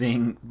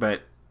interesting,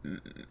 but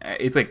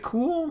it's like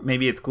cool.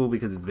 Maybe it's cool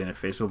because it's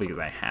beneficial because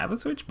I have a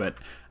Switch, but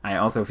I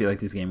also feel like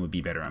this game would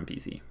be better on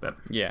PC. But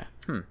yeah,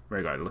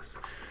 regardless.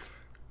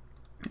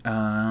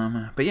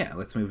 But yeah,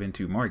 let's move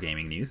into more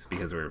gaming news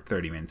because we're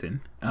 30 minutes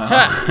in.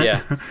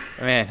 Yeah,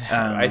 man.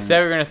 I said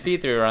we were gonna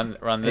speed through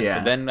run this,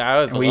 but then I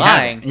was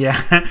lying.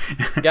 Yeah,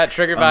 got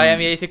triggered by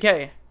NBA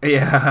 2K.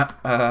 Yeah,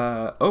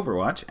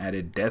 Overwatch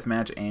added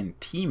deathmatch and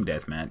team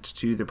deathmatch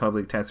to the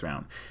public test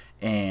round.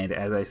 And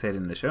as I said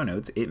in the show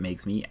notes, it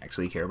makes me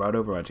actually care about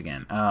Overwatch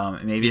again.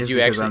 Maybe it's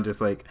because I'm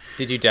just like...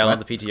 Did you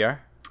download the PTR?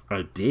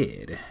 I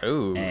did.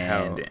 Ooh,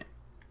 and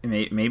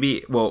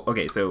maybe... Well,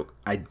 okay, so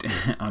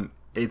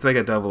it's like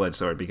a double-edged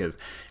sword because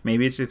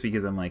maybe it's just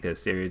because I'm like a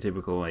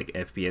stereotypical like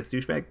FPS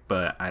douchebag,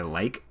 but I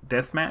like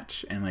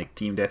deathmatch and like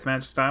team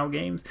deathmatch style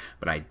games,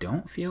 but I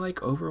don't feel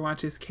like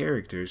Overwatch's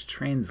characters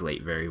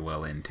translate very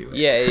well into it.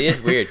 Yeah, it is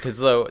weird because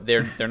though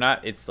they're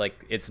not. It's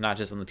like it's not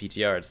just on the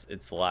PTR.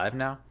 It's live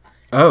now.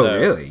 Oh, so,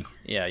 really?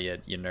 Yeah,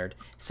 you nerd.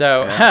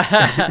 So,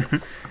 yeah,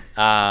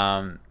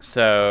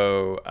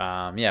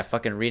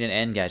 fucking read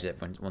an Engadget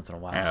once in a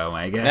while. Oh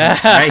my god,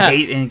 I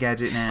hate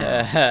Engadget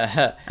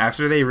now.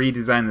 After they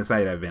redesigned the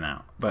site, I've been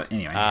out. But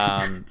anyway.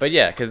 But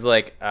yeah, because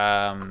like,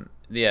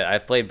 yeah,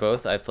 I've played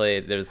both.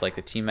 There's like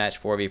the team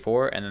match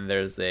 4v4, and then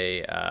there's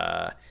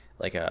a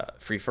like a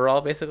free for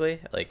all, basically.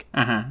 Like.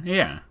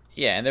 Yeah.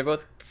 Yeah, and they're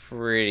both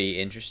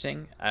pretty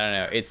interesting. I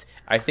don't know.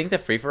 I think the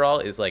free for all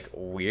is like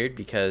weird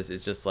because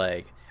it's just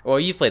like, well,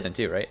 you've played them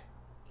too, right?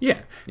 Yeah.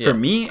 For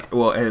me,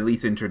 well, at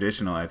least in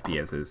traditional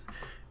FPSs,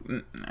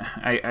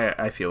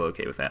 I feel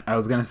okay with that. I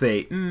was gonna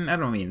say I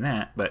don't mean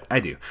that, but I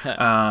do.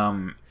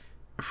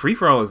 Free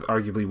for all is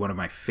arguably one of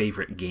my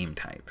favorite game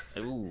types.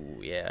 Ooh,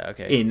 yeah,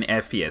 okay. In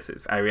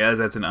FPSs, I realize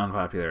that's an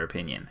unpopular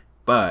opinion,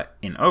 but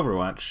in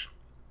Overwatch.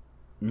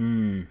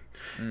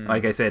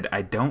 Like I said,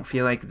 I don't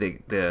feel like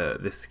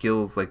the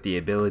skills, like the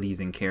abilities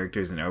and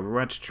characters in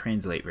Overwatch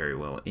translate very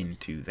well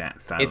into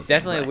that style. It's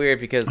definitely weird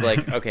because,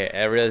 like, okay,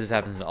 I realize this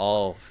happens in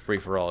all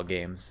free-for-all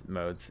games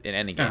modes in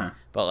any game,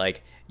 but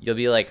like you'll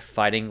be like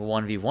fighting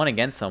 1v1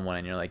 against someone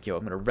and you're like, yo,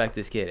 I'm gonna wreck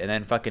this kid, and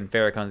then fucking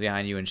Pharah comes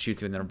behind you and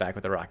shoots you in the back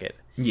with a rocket.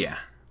 Yeah,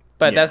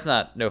 but that's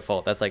not no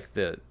fault. That's like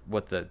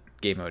what the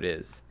game mode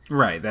is.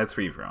 Right, that's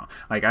free-for-all.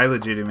 Like I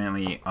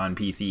legitimately on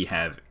PC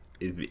have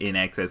in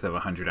excess of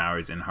 100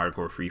 hours in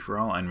hardcore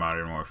free-for-all and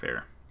Modern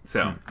Warfare.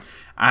 So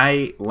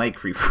I like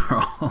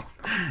free-for-all,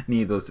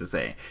 needless to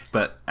say.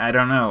 But I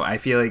don't know. I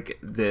feel like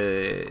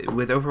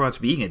with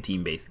Overwatch being a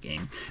team-based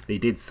game, they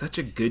did such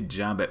a good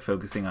job at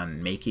focusing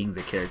on making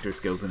the character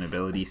skills and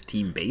abilities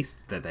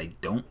team-based that I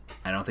don't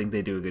think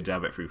they do a good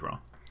job at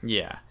free-for-all.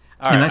 Yeah.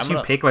 Unless you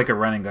pick like a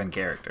run-and-gun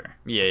character.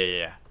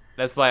 Yeah.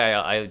 That's why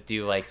I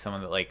do like some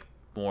of the like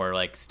more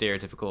like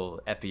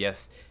stereotypical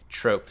FPS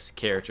tropes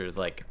characters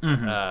like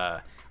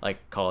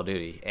Call of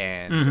Duty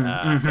and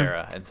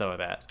Pharah and some of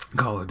that.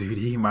 Call of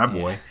Duty, my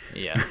boy.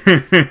 Yeah.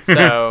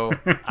 So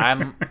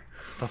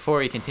before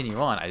we continue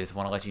on, I just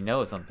want to let you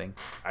know something.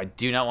 I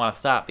do not want to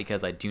stop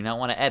because I do not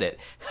want to edit.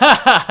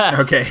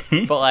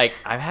 Okay. But like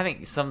I'm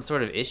having some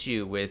sort of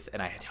issue with,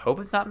 and I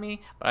hope it's not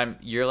me, but I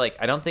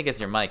don't think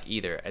it's your mic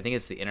either. I think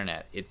it's the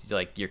internet. It's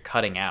like you're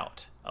cutting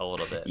out a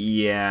little bit.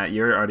 Yeah,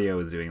 your audio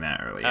was doing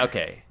that earlier.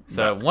 Okay.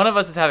 So one of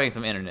us is having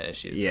some internet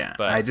issues. Yeah,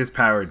 but I just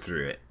powered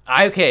through it.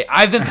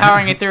 I've been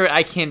powering it through it.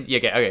 I can't.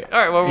 Okay. All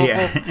right. Well,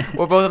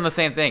 we're both on the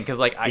same thing because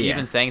like you've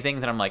been saying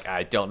things and I'm like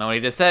I don't know what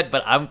he just said,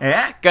 but I'm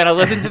gonna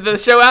listen to the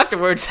show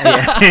afterwards.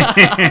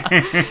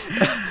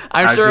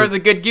 I'm sure it was a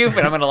good goof,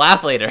 and I'm gonna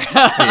laugh later.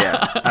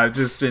 Yeah, I've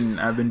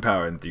been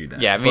powering through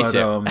that. Yeah, me too.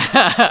 All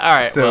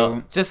right. So,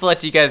 well, just to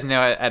let you guys know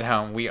at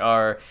home, you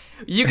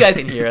guys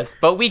can hear us,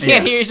 but we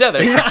can't hear each other.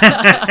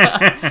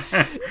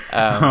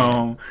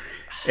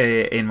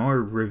 In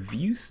more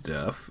review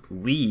stuff,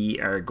 we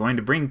are going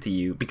to bring to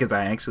you, because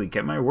I actually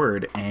kept my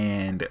word,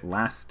 and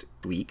last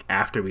week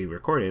after we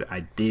recorded,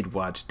 I did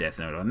watch Death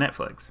Note on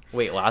Netflix.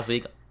 Wait, last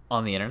week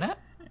on the internet?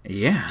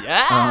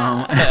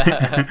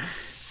 Yeah.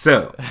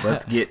 So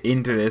let's get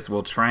into this.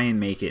 We'll try and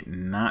make it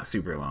not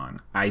super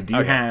long. I do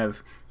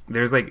have.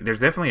 There's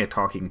definitely a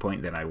talking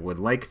point that I would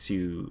like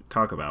to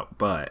talk about,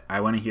 but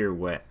I want to hear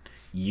what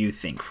you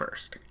think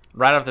first.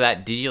 Right after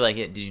that, did you like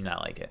it? Did you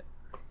not like it?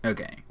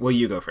 Okay. Well,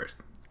 you go first.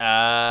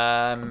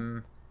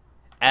 Okay.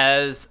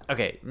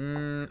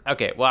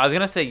 Well, I was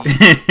gonna say,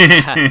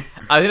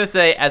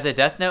 as a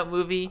Death Note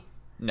movie,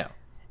 no.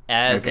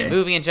 As a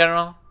movie in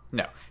general,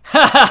 no. So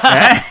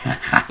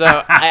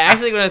I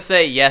actually going to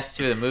say yes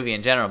to the movie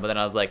in general, but then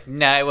I was like,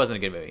 nah, it wasn't a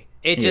good movie.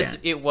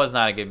 It was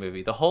not a good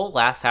movie. The whole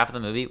last half of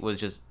the movie was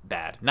just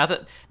bad.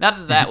 Not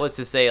that was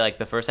to say like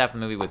the first half of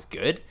the movie was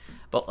good,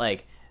 but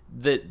like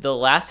the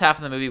last half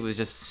of the movie was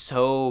just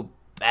so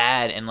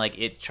bad, and like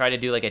it tried to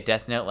do like a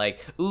Death Note,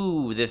 like,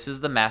 ooh, this is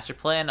the master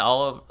plan.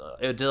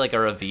 It did like a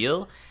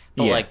reveal,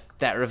 but like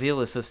that reveal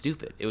was so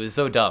stupid. It was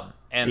so dumb.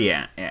 And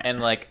Yeah. and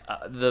like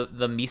the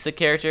Misa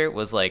character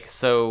was like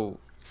so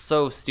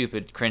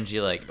stupid,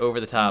 cringy, like over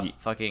the top,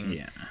 fucking.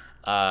 Yeah.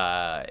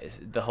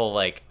 The whole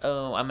like,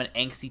 oh, I'm an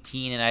angsty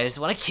teen and I just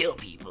want to kill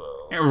people.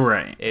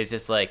 Right. It's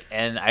just like,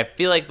 and I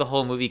feel like the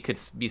whole movie could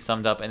be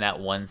summed up in that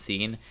one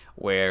scene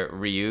where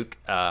Ryuk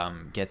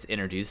gets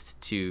introduced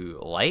to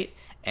Light,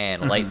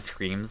 and Light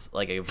screams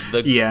like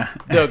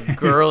the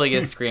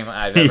girliest scream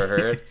I've ever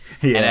heard.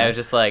 Yeah. And I was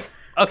just like,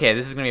 okay,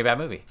 this is gonna be a bad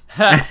movie.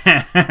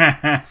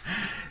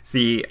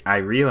 See, I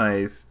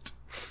realized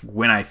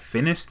when I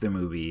finished the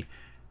movie,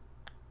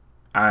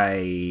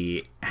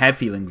 I had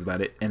feelings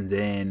about it, and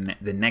then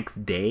the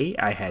next day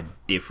I had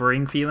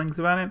differing feelings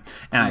about it,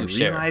 and I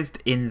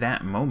realized in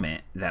that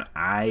moment that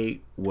I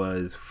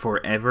was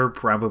forever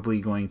probably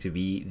going to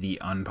be the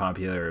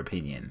unpopular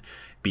opinion,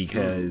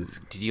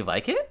 because Did you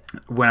like it?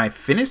 when I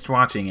finished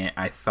watching it,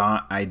 I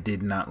thought I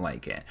did not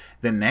like it.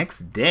 The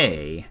next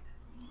day,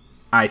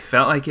 I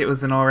felt like it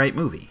was an alright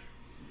movie.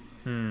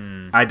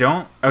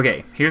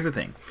 Okay, here's the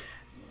thing.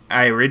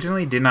 I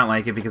originally did not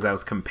like it because I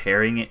was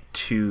comparing it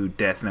to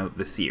Death Note,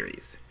 the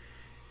series.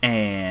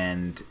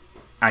 And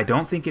I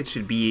don't think it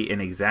should be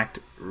an exact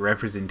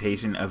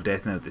representation of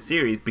Death Note, the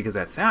series, because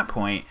at that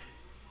point,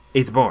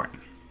 it's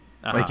boring.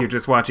 Like, you're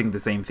just watching the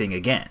same thing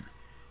again.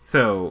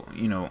 So,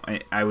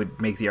 I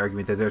would make the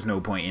argument that there's no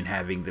point in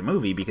having the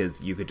movie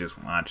because you could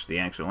just watch the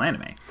actual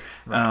anime.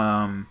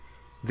 Right.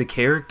 The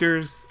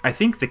characters, I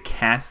think the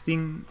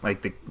casting,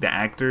 like the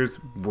actors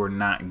were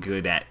not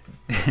good at...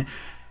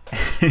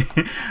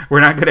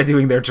 we're not good at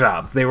doing their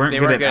jobs. They weren't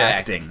good at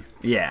acting.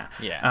 Yeah.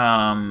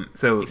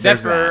 So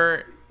except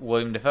for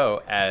William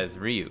Dafoe as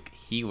Ryuk,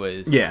 he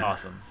was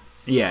awesome.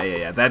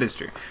 Yeah. That is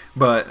true.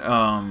 But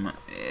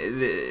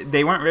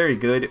they weren't very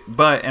good.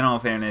 But in all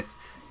fairness,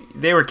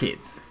 they were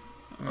kids,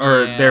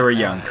 or they were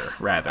younger,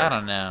 rather. I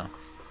don't know.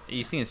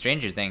 You've seen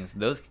Stranger Things.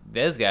 Those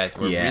guys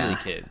were really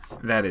kids.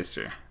 That is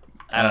true.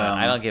 I don't know.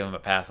 I don't give them a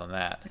pass on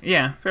that.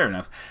 Yeah, fair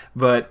enough.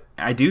 But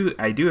I do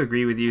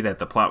agree with you that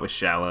the plot was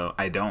shallow.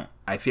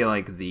 I feel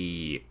like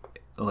the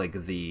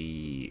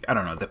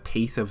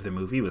pace of the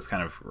movie was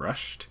kind of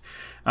rushed.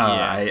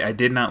 I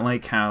did not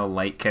like how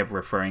Light kept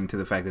referring to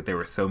the fact that there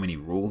were so many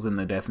rules in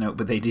the Death Note,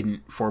 but they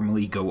didn't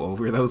formally go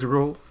over those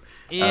rules.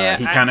 Yeah,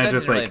 he kind of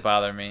just didn't really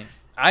bother me.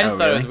 I just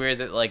thought really? It was weird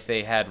that like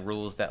they had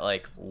rules that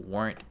like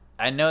weren't.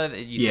 I know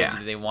that you said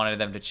that they wanted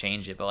them to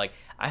change it, but like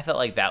I felt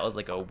like that was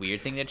like a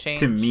weird thing to change.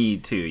 To me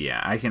too,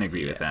 yeah, I can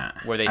agree with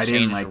that. Where I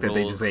didn't like that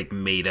they just like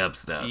made up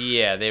stuff.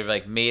 Yeah, they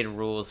like made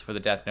rules for the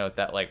Death Note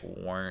that like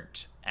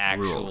weren't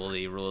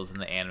actually rules in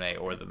the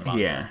anime or the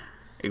manga. Yeah,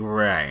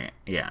 right.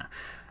 Yeah,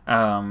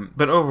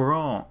 but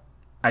overall,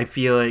 I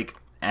feel like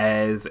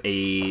as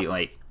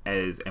a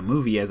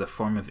movie, as a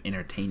form of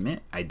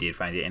entertainment, I did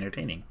find it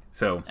entertaining.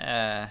 So.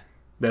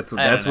 That's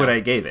what I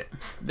gave it.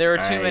 There were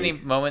too many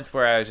moments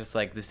where I was just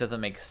like, this doesn't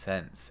make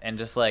sense, and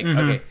just like,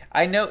 okay,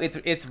 I know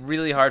it's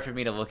really hard for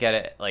me to look at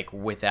it like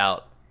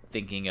without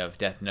thinking of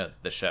Death Note,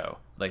 the show,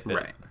 like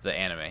the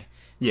anime.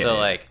 Yeah, so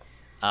like,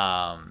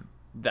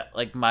 that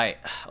like my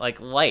like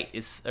Light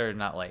is or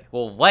not Light.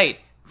 Well, Light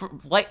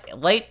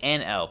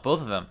and L,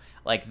 both of them,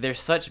 like they're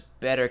such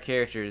better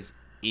characters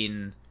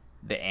in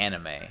the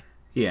anime.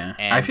 Yeah,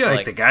 and I feel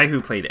like the guy who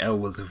played L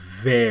was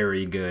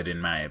very good in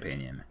my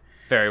opinion.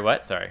 Very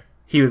what? Sorry.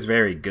 He was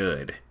very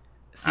good.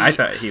 See, I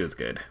thought he was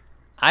good.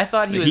 I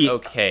thought he was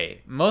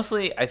okay.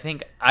 Mostly, I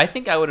think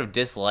I would have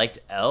disliked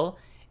L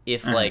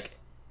if like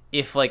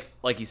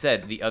you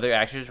said, the other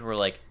actors were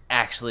like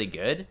actually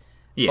good.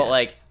 Yeah. But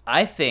like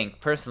I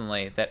think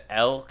personally that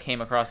L came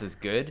across as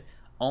good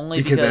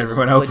only because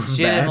everyone else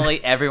legitimately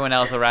was bad. Everyone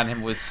else around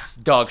him was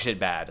dog shit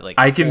bad. Like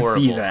I can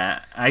horrible. see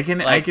that. I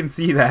can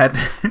see that.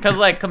 Because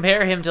like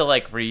compare him to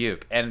like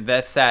Ryuk, and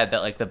that's sad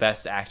that like the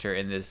best actor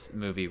in this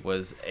movie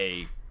was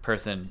a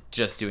person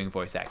just doing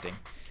voice acting.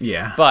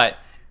 Yeah. But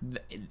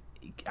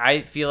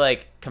I feel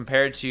like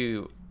compared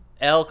to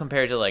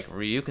like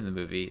Ryuk in the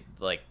movie,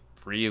 like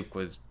Ryuk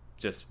was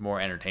just more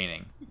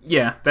entertaining.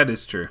 Yeah, that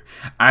is true.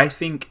 I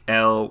think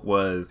L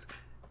was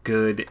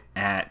good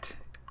at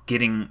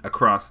getting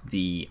across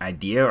the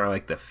idea or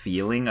like the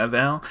feeling of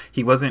L.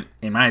 He wasn't,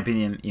 in my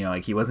opinion,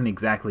 like he wasn't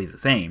exactly the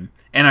same.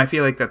 And I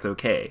feel like that's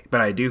okay. But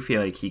I do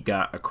feel like he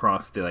got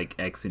across the like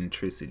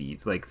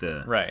eccentricities, like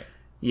the right.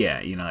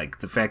 Yeah, like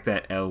the fact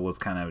that L was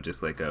kind of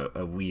just like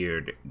a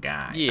weird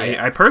guy.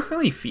 Yeah. I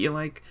personally feel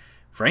like,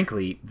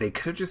 frankly, they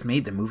could have just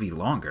made the movie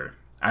longer.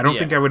 I don't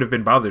think I would have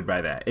been bothered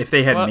by that if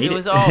they had made it. It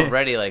was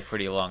already like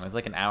pretty long. It was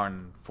like an hour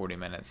and 40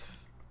 minutes.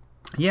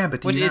 Yeah,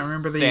 but do you not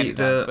remember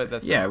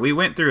the we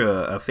went through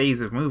a phase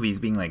of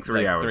movies being like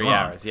 3 hours long. 3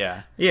 hours,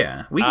 yeah.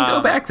 Yeah, we can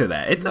go back to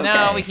that. It's okay.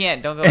 No, we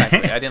can't. Don't go back to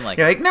it. I didn't like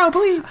it. You're like, no,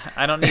 please.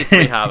 I don't need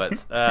 3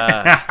 hobbits.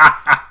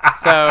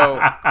 So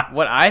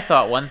what I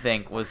thought one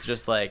thing was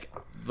just like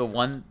the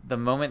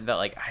moment that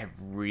like I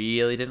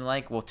really didn't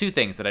like, well, 2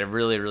 things that I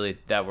really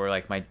that were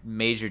like my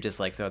major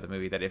dislikes about the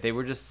movie, that if they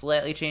were just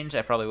slightly changed,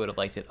 I probably would have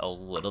liked it a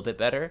little bit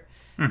better.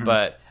 Mm-hmm.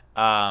 But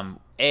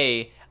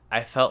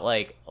I felt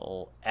like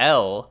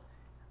L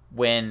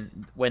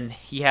when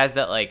he has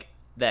that like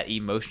that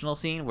emotional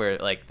scene where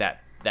like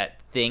that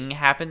thing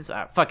happens.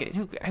 Fuck it.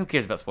 Who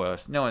cares about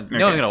spoilers? No one's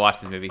gonna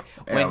watch this movie.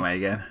 Oh my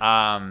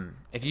god.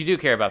 If you do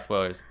care about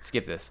spoilers,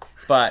 skip this.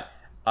 But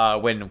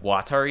when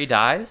Watari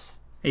dies,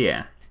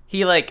 Yeah.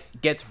 he like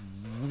gets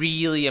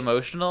really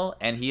emotional,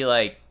 and he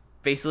like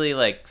basically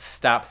like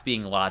stops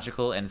being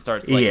logical and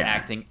starts like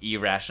acting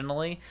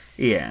irrationally.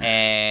 Yeah.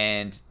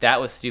 And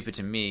that was stupid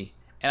to me.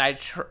 And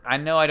I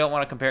know I don't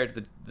want to compare it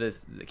to the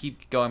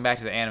keep going back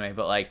to the anime,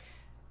 but like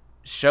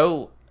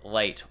Show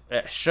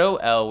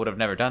L would have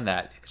never done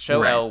that.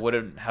 Show Right. L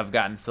wouldn't have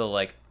gotten so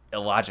like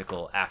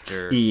illogical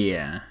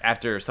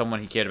after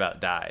someone he cared about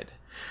died.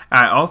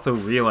 I also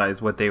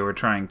realized what they were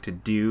trying to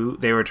do.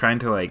 They were trying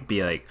to like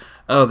be like,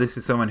 oh, this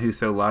is someone who's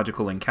so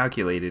logical and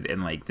calculated,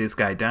 and like this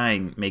guy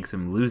dying makes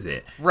him lose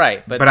it.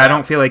 Right, but I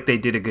don't feel like they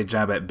did a good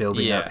job at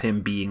building up Yeah.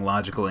 him being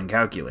logical and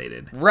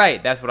calculated.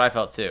 Right, that's what I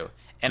felt too.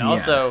 And Yeah.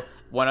 also,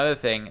 one other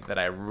thing that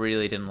I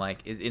really didn't like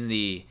is in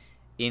the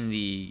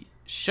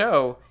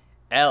show,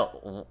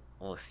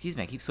 excuse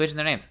me, I keep switching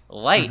their names.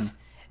 Light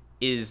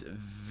is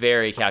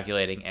very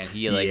calculating, and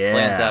he like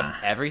plans Yeah. up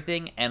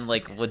everything, and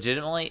like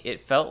legitimately, it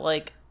felt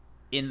like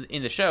in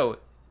the show,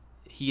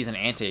 he's an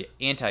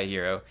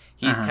anti-hero.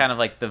 He's kind of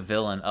like the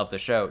villain of the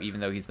show,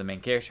 even though he's the main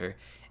character.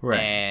 Right.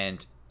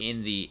 And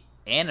in the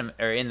anime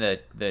or in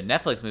the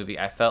Netflix movie,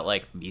 I felt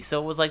like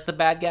Miso was like the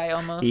bad guy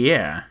almost.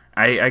 Yeah,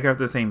 I got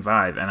the same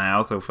vibe, and I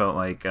also felt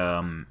like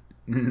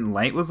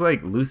Light was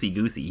like loosey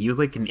goosey. He was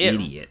like an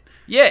idiot.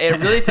 Yeah, it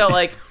really felt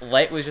like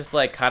Light was just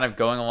like kind of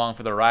going along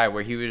for the ride,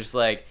 where he was just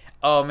like,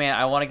 oh man,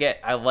 I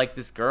like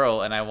this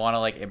girl and I want to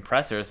like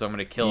impress her, so I'm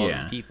gonna kill all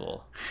these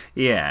people.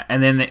 Yeah,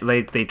 and then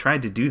they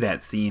tried to do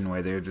that scene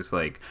where they're just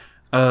like,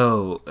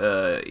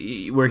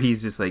 where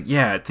he's just like,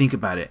 yeah, think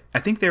about it. I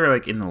think they were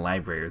like in the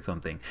library or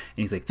something, and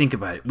he's like, think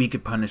about it. We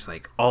could punish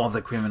like all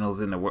the criminals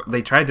in the world.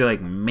 They tried to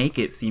like make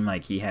it seem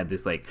like he had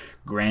this like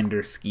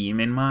grander scheme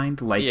in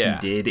mind, like he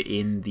did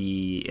in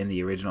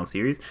the original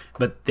series,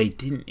 but they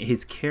didn't.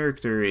 His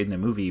character in the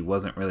movie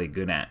wasn't really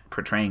good at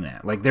portraying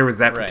that. Like there was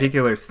that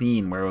particular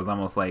scene where it was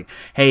almost like,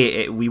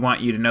 hey, we want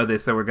you to know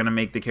this, so we're gonna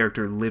make the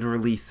character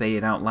literally say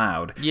it out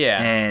loud.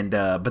 Yeah. And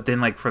but then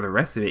like for the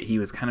rest of it, he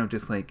was kind of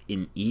just like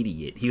an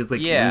idiot. He was like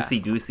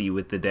loosey goosey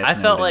with the death. I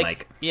felt note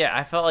like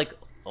I felt like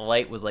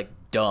Light was like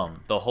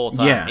dumb the whole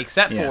time,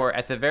 except for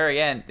at the very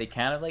end, they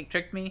kind of like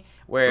tricked me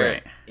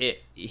where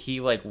he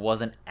like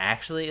wasn't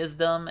actually as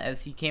dumb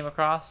as he came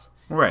across.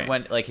 Right.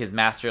 When like his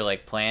master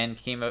like plan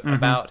came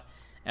about,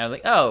 and I was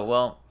like, oh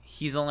well,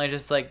 he's only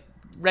just like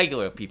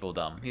regular people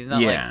dumb. He's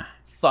not like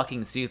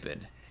fucking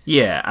stupid.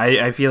 Yeah,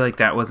 I feel like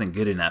that wasn't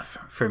good enough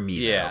for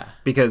me. Though,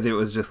 because it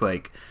was just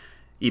like,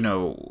 you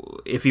know,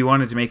 if you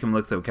wanted to make him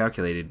look so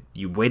calculated,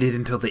 you waited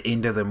until the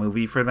end of the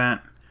movie for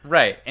that.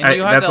 Right. And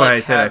that's why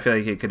I said I feel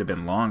like it could have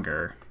been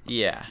longer.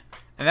 Yeah.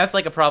 And that's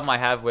like a problem I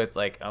have with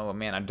like, oh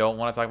man, I don't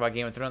want to talk about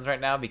Game of Thrones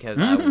right now because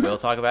I will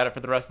talk about it for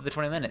the rest of the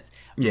 20 minutes.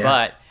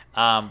 Yeah.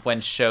 But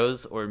when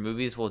shows or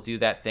movies will do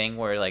that thing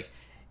where like,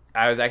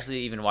 I was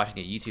actually even watching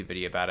a YouTube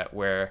video about it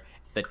where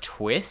the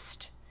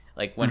twist,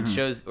 like when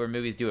shows or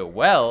movies do it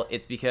well,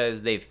 it's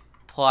because they've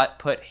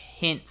put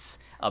hints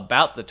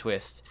about the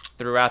twist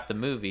throughout the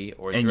movie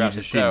or and throughout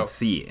you just the show. Didn't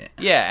see it.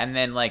 Yeah, and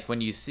then like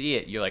when you see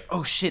it, you're like,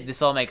 oh shit,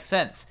 this all makes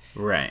sense.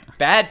 Right.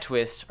 Bad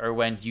twists are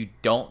when you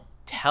don't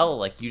tell,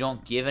 like you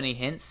don't give any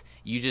hints,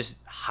 you just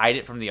hide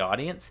it from the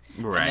audience.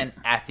 Right. And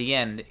then at the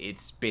end,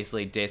 it's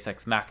basically Deus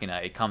Ex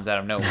Machina. It comes out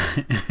of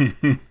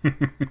nowhere.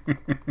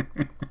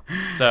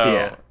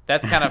 So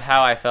that's kind of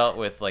how I felt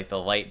with like the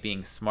Light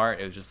being smart.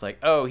 It was just like,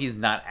 oh, he's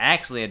not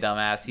actually a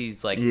dumbass.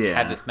 He's like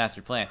had this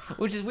master plan,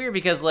 which is weird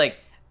because like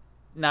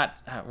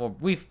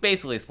we've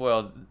basically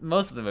spoiled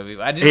most of the movie.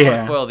 But I didn't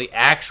want to spoil the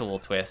actual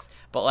twist,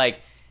 but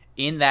like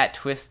in that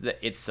twist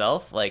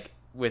itself, like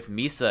with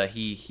Misa,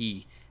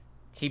 he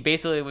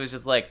basically was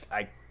just like,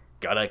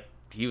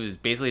 he was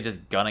basically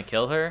just gonna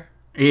kill her.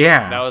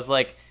 Yeah. That was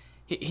like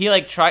he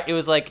like tried. It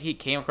was like he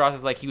came across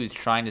as like he was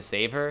trying to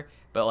save her,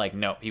 but like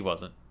no, he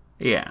wasn't.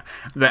 Yeah,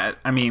 that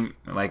I mean,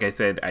 like I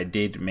said, I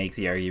did make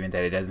the argument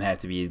that it doesn't have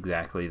to be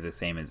exactly the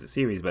same as the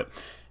series, but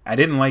I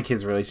didn't like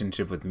his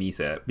relationship with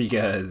Misa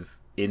because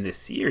in the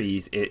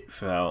series, it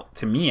felt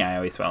to me, I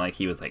always felt like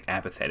he was like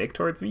apathetic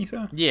towards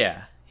Misa.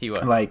 Yeah, he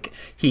was. Like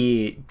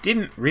he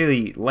didn't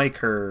really like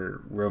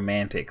her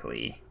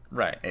romantically,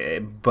 right?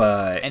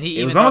 But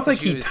it was almost like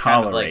he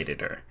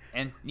tolerated her.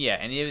 And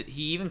he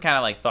even kind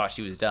of like thought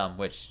she was dumb,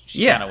 which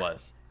she kind of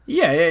was.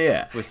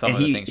 Yeah. With some of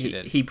the things she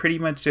did, he pretty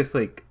much just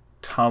like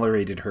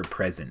tolerated her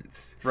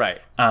presence,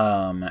 right?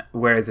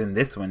 Whereas in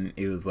this one,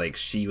 it was like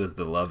she was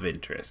the love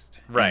interest,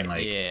 right? And,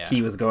 like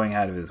he was going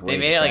out of his way. They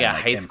made it like a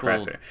high school,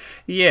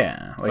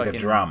 like a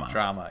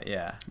drama,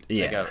 yeah.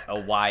 Like a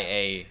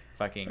YA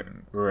fucking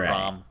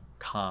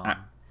rom-com.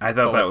 I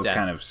thought that was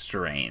kind of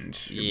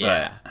strange,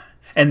 yeah. But,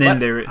 and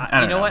then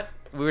I don't know what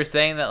we were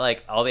saying that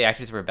like all the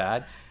actors were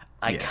bad.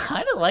 I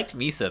kind of liked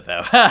Misa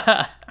though.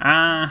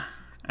 I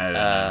don't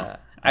know.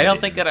 I don't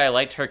think that I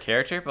liked her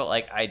character, but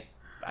like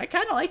I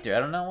kind of liked her. I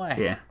don't know why.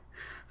 Yeah.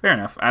 Fair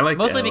enough. I like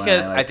Mostly Ellen,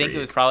 because I I like think it Ryuk.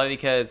 was probably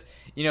because,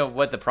 you know,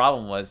 what the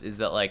problem was is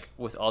that, like,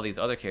 with all these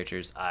other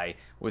characters, I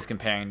was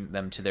comparing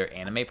them to their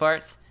anime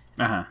parts.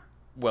 Uh-huh.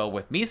 Well,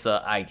 with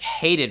Misa, I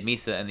hated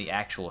Misa in the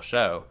actual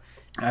show.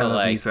 So, I love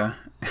like, Misa.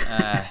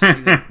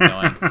 she's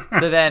annoying.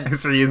 So then,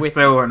 She is with,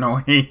 so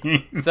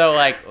annoying. so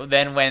like,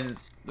 then when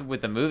with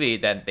the movie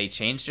that they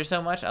changed her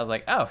so much, I was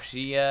like, oh,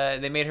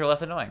 they made her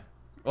less annoying.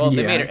 Well,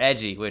 they Yeah. made her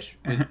edgy, which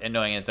was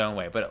annoying in its own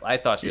way, but I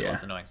thought she was Yeah.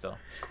 less annoying still.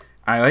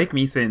 I like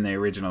Misa in the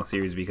original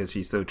series because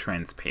she's so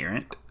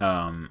transparent.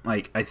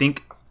 Like I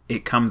think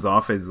it comes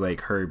off as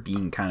like her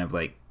being kind of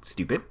like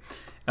stupid,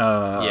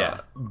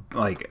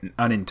 like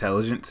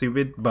unintelligent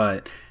stupid.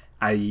 But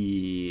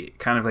I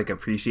kind of like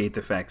appreciate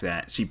the fact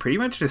that she pretty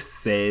much just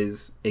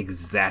says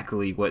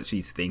exactly what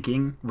she's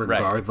thinking,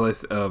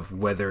 regardless of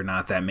whether or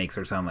not that makes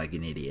her sound like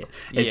an idiot.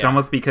 It's Yeah.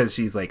 almost because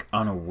she's like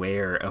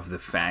unaware of the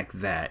fact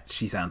that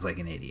she sounds like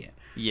an idiot.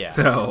 Yeah.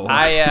 So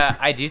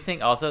I do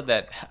think also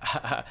that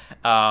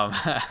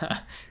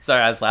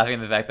sorry, I was laughing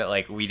at the fact that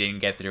like we didn't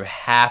get through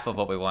half of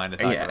what we wanted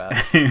to talk about.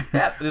 Yeah,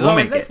 there's We'll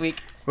always make next it.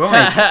 week. We'll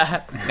make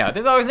it. No,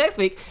 there's always next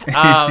week.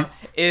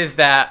 Is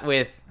that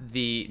with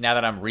now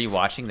that I'm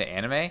rewatching the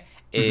anime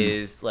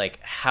is like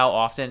how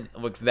often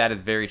that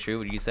is very true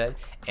what you said,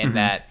 and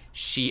that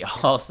she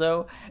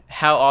also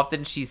how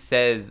often she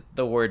says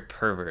the word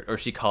pervert or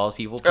she calls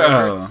people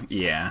perverts. Oh,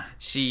 yeah.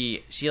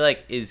 She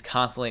like is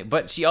constantly,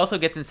 but she also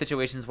gets in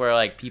situations where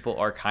like people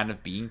are kind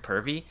of being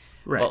pervy.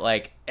 Right. But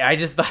like I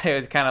just thought it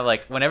was kind of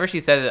like whenever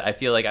she says it, I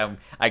feel like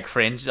I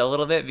cringed a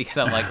little bit because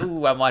I'm like,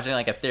 ooh, I'm watching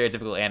like a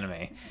stereotypical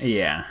anime.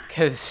 Yeah.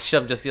 Because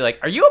she'll just be like,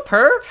 "Are you a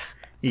perv?"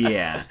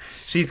 Yeah,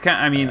 she's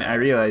kind. I mean, I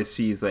realize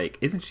she's like,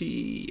 isn't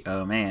she?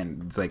 Oh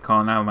man, it's like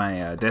calling out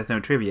my Death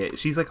Note trivia.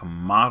 She's like a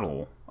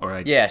model, or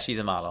like Yeah, she's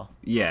a model.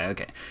 yeah.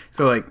 Okay,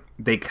 so like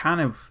they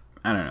kind of,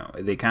 I don't know,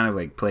 they kind of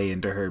like play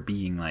into her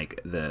being like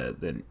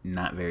the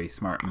not very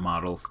smart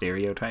model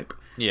stereotype.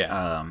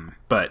 Yeah.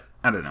 But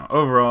I don't know.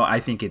 Overall, I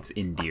think it's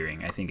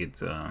endearing. I think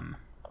it's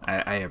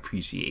I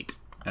appreciate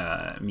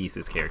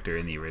Misa's character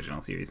in the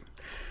original series.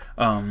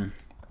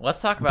 Let's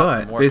talk about some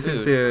But more this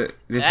food.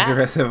 is the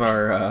rest of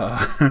our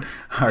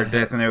our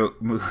Death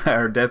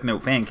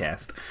Note fan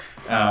cast.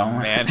 Oh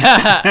man.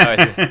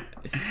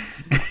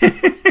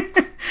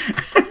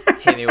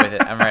 Hit me with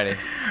it. I'm ready.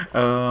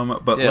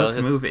 But Yeah, let's let's-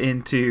 move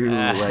into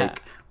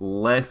like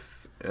less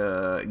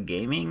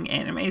gaming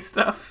anime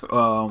stuff. I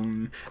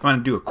want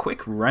to do a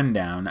quick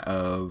rundown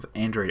of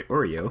Android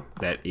Oreo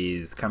that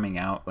is coming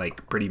out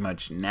like pretty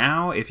much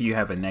now if you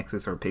have a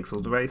Nexus or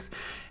Pixel device,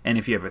 and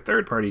if you have a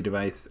third-party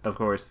device, of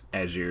course,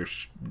 as you're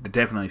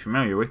definitely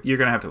familiar with, you're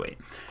gonna have to wait.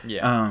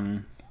 Yeah.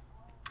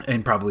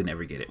 And probably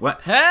never get it.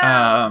 What?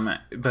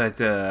 Ah!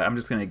 But I'm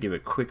just gonna give a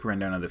quick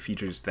rundown of the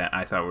features that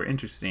I thought were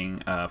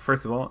interesting.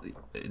 First of all,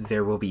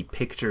 there will be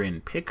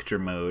picture-in-picture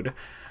mode,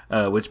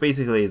 which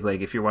basically is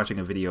like if you're watching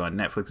a video on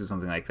Netflix or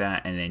something like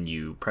that, and then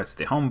you press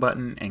the home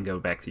button and go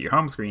back to your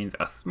home screen,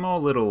 a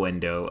small little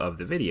window of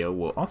the video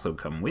will also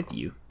come with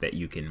you that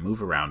you can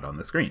move around on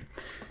the screen.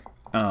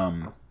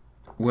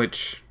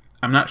 Which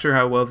I'm not sure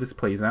how well this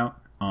plays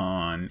out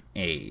on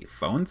a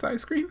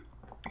phone-size screen.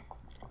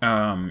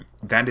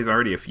 That is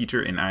already a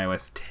feature in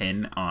iOS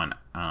 10 on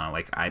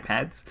like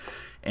iPads,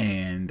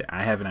 and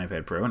I have an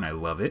iPad Pro and I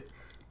love it.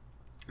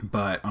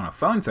 But on a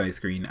phone-size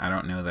screen, I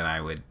don't know that I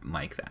would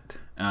like that.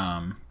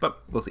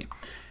 But we'll see.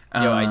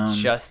 Yo, I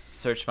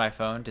just searched my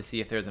phone to see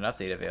if there's an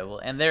update available,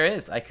 and there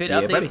is. I could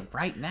Yeah, update buddy. it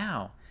right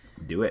now.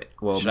 Do it.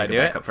 Well, Should make I a do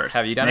backup it? first.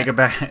 Have you done make it? a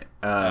back.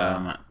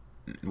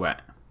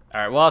 What?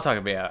 All right, well, I'll talk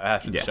about it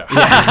after the show.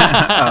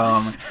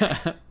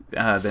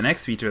 Yeah. The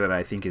next feature that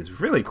I think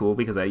is really cool,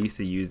 because I used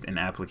to use an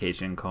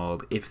application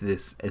called If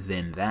This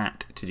Then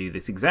That to do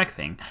this exact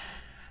thing.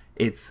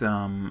 It's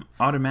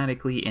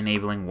automatically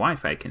enabling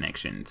Wi-Fi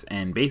connections,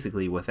 and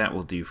basically what that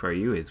will do for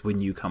you is when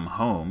you come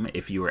home,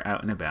 if you are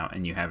out and about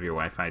and you have your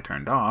Wi-Fi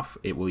turned off,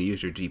 it will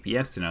use your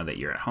GPS to know that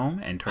you're at home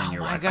and turn Oh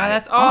your my Wi-Fi god,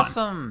 that's on.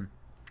 awesome!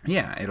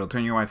 Yeah, it'll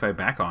turn your Wi-Fi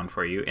back on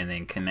for you and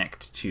then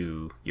connect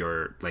to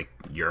your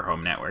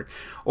home network.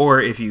 Or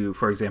if you,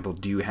 for example,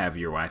 do have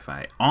your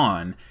Wi-Fi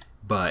on,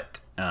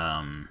 but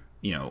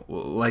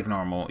like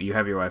normal, you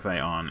have your Wi-Fi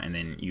on and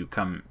then you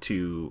come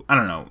to, I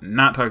don't know,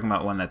 not talking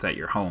about one that's at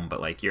your home, but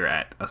like you're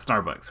at a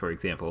Starbucks, for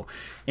example,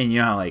 and you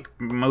know how like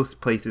most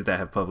places that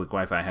have public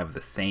Wi-Fi have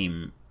the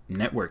same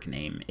network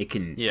name. It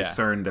can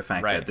discern the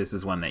fact that this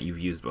is one that you've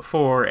used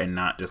before and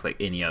not just like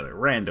any other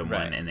random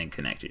one, and then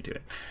connect you to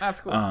it.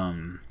 That's cool.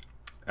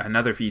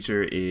 Another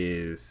feature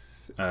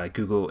is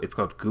it's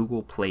called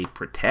Google Play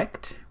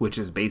Protect, which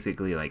is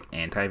basically like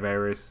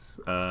antivirus.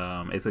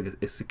 It's like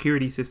a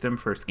security system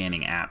for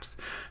scanning apps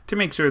to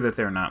make sure that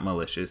they're not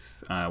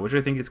malicious, which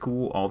I think is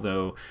cool.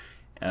 Although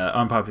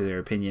unpopular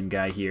opinion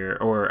guy here,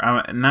 or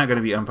I'm not going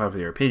to be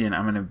unpopular opinion,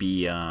 I'm going to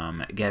be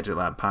Gadget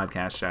Lab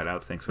podcast, shout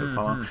outs, thanks for the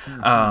follow,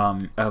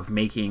 of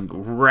making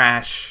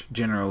rash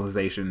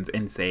generalizations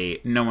and say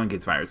no one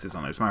gets viruses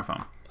on their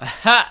smartphone.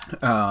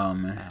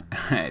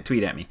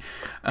 Tweet at me.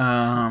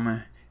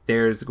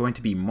 there's going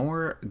to be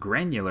more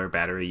granular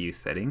battery use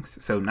settings.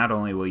 So not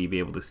only will you be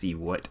able to see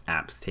what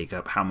apps take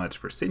up how much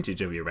percentage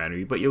of your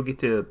battery, but you'll get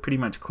to pretty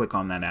much click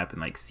on that app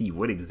and like see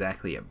what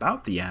exactly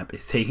about the app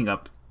is taking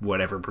up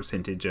whatever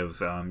percentage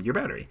of your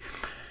battery,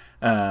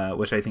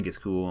 which I think is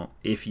cool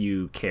if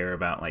you care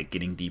about like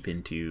getting deep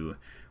into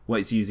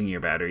what's using your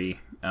battery.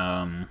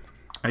 I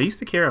used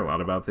to care a lot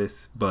about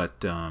this,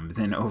 but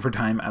then over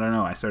time, I don't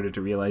know, I started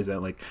to realize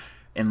that like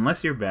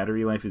unless your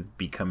battery life is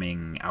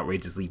becoming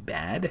outrageously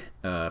bad,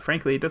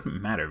 frankly, it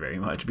doesn't matter very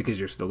much because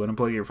you're still going to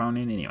plug your phone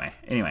in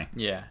anyway.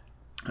 Yeah.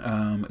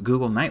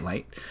 Google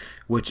Nightlight,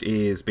 which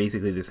is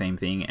basically the same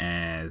thing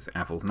as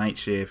Apple's Night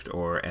Shift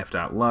or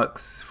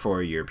F.Lux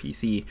for your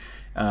PC.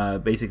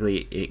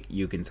 Basically,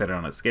 you can set it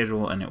on a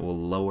schedule and it will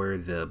lower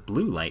the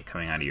blue light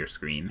coming out of your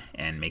screen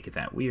and make it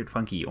that weird,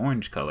 funky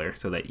orange color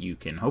so that you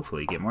can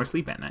hopefully get more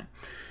sleep at night.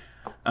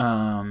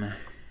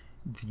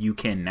 You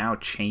can now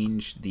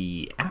change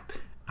the app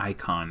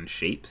icon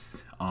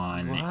shapes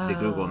on the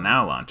Google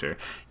Now launcher.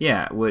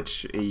 Yeah,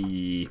 which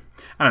I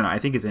don't know, I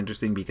think it's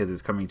interesting because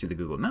it's coming to the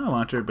Google Now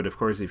launcher, but of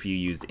course if you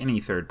used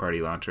any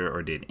third-party launcher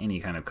or did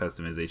any kind of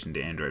customization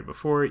to Android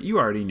before, you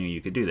already knew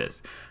you could do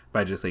this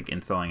by just like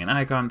installing an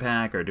icon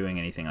pack or doing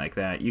anything like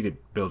that. You could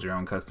build your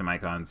own custom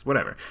icons,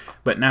 whatever.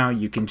 But now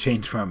you can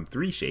change from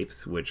 3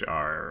 shapes, which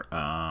are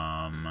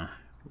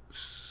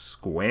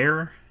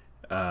square,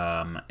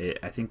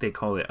 I think they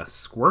call it a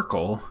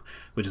squircle,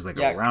 which is like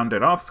a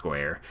rounded off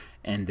square,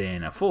 and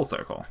then a full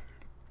circle.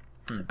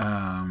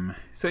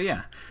 So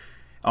yeah,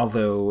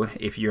 although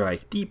if you're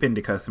like deep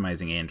into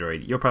customizing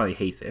Android, you'll probably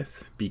hate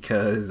this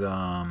because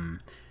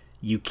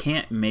you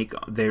can't make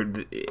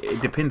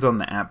it depends on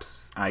the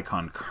app's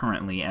icon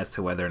currently as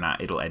to whether or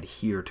not it'll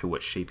adhere to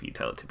what shape you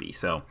tell it to be.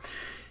 So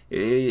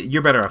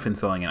you're better off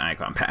installing an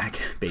icon pack,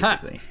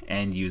 basically,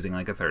 and using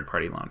like a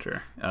third-party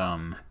launcher.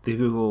 The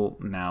Google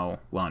Now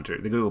launcher,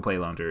 the Google Play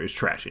launcher is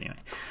trash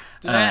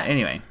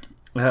anyway.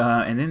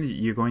 And then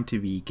you're going to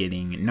be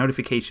getting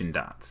notification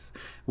dots,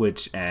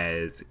 which,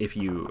 as if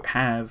you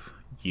have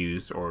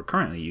used or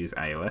currently use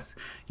iOS,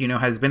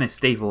 has been a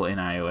staple in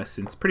iOS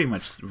since pretty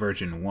much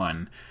version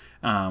 1.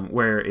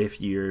 Where if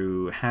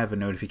you have a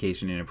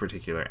notification in a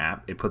particular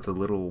app, it puts a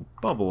little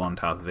bubble on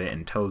top of it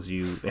and tells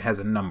you it has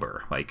a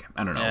number. Like,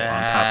 I don't know,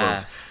 on top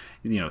of,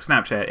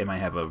 Snapchat, it might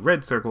have a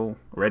red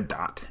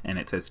dot, and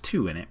it says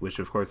 2 in it, which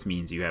of course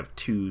means you have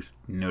 2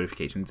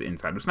 notifications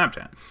inside of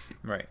Snapchat.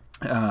 Right.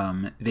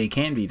 They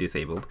can be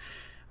disabled,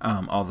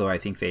 although I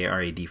think they are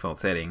a default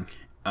setting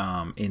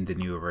in the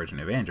newer version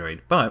of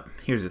Android. But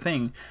here's the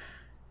thing.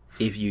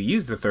 If you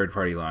use the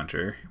third-party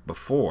launcher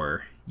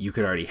before, you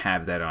could already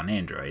have that on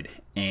Android,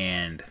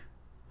 and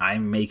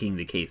I'm making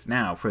the case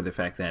now for the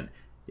fact that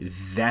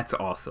that's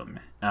awesome.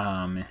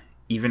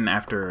 Even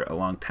after a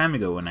long time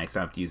ago when I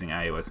stopped using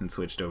iOS and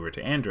switched over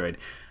to Android,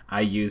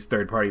 I used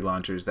third-party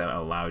launchers that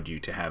allowed you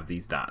to have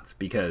these dots,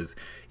 because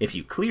if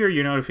you clear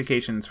your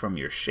notifications from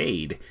your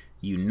shade,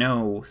 you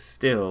know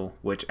still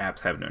which apps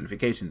have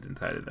notifications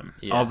inside of them.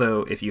 Yeah.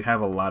 Although if you have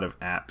a lot of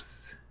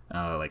apps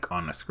like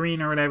on a screen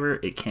or whatever,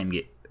 it can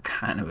get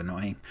kind of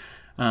annoying.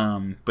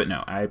 But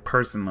no, I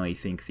personally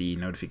think the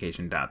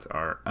notification dots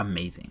are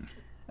amazing.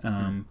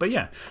 But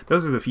yeah,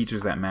 those are the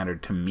features that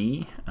mattered to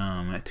me.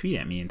 Tweet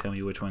at me and tell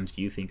me which ones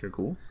you think are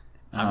cool.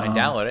 I'm going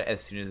to download it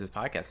as soon as this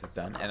podcast is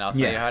done, and I'll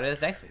tell you how it is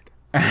next week.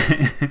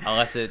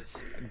 Unless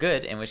it's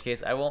good, in which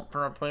case I won't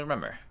probably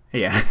remember.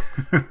 Yeah.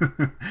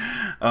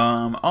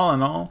 All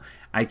in all,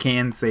 I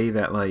can say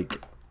that,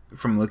 like,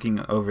 from looking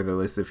over the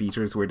list of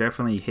features, we're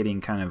definitely hitting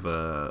kind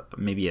of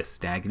maybe a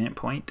stagnant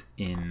point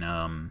in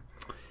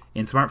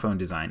smartphone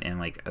design and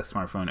like a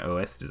smartphone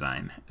OS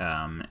design.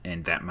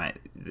 And that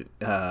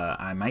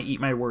I might eat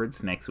my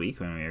words next week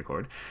when we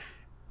record.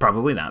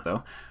 Probably not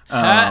though.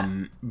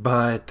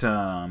 But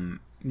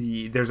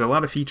there's a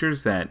lot of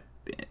features that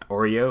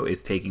Oreo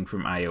is taking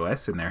from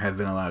iOS, and there have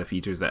been a lot of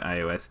features that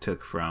iOS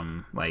took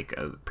from like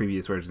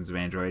previous versions of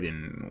Android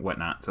and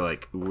whatnot. So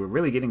like we're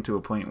really getting to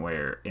a point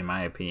where, in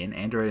my opinion,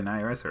 Android and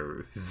iOS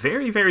are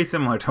very, very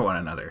similar to one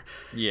another.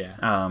 Yeah.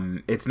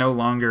 It's no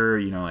longer,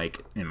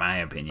 like in my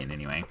opinion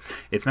anyway,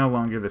 it's no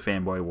longer the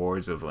fanboy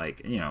wars of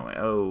like,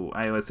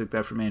 iOS took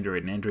that from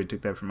Android and Android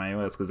took that from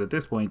iOS, because at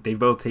this point they've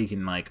both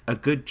taken like a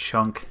good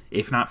chunk,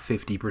 if not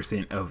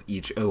 50% of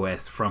each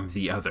OS from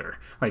the other,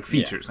 like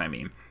features. Yeah. I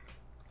mean.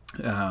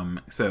 I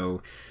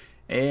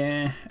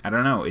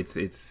don't know.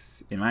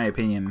 It's in my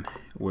opinion,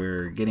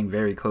 we're getting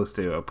very close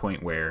to a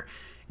point where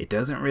it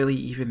doesn't really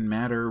even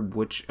matter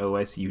which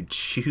OS you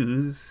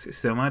choose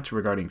so much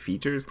regarding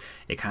features.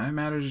 It kind of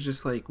matters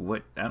just like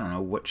what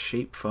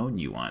shape phone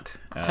you want.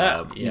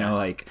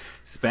 Like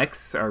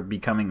specs are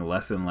becoming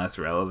less and less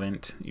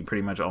relevant.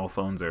 Pretty much all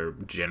phones are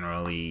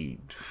generally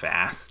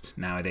fast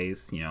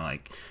nowadays.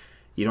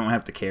 you don't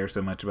have to care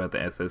so much about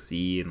the SoC,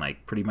 and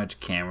like pretty much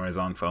cameras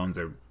on phones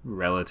are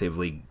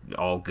relatively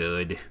all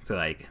good. So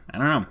like, I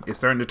don't know, it's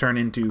starting to turn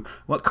into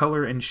what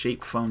color and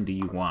shape phone do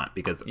you want,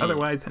 because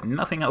otherwise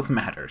nothing else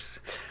matters.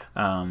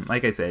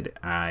 Like I said,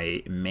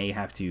 I may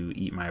have to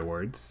eat my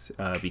words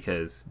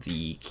because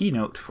the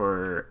keynote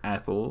for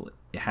Apple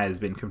has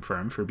been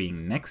confirmed for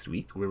being next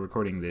week. We're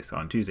recording this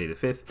on Tuesday the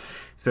 5th.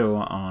 So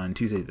on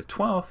Tuesday the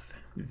 12th,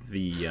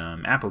 the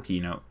Apple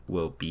keynote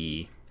will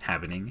be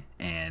happening,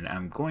 and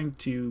I'm going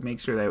to make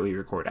sure that we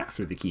record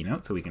after the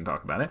keynote so we can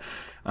talk about it.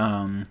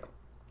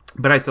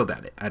 But I still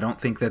doubt it. I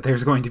don't think that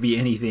there's going to be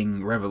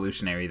anything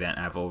revolutionary that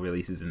Apple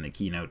releases in the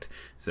keynote.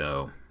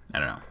 So I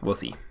don't know. We'll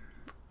see.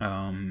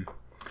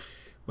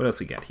 What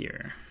else we got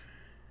here?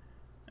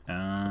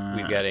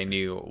 We've got a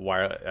new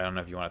wire. I don't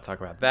know if you want to talk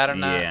about that or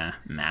not. Yeah,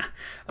 nah.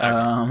 Okay.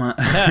 All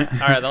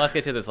right, then let's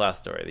get to this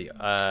last story.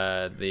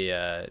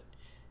 The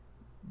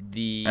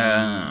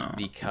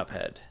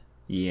Cuphead.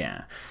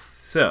 Yeah.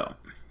 So,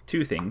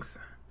 two things.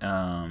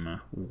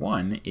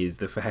 One is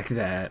the fact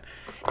that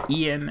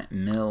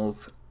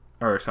Miles.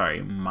 I'm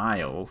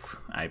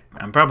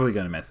probably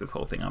going to mess this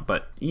whole thing up,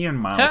 but Ian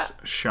Miles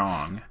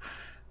Chong,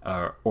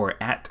 or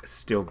at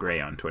Still Gray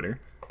on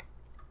Twitter,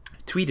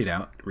 tweeted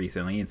out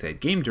recently and said,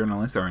 "Game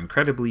journalists are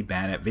incredibly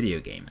bad at video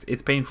games.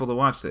 It's painful to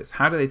watch this.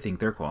 How do they think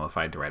they're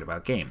qualified to write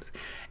about games?"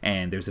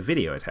 And there's a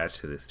video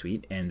attached to this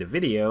tweet, and the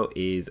video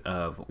is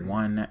of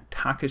one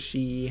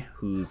Takashi,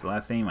 whose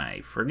last name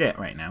I forget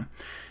right now,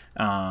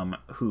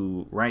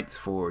 who writes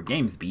for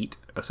GamesBeat,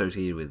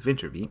 associated with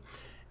VentureBeat.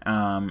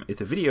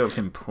 It's a video of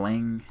him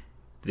playing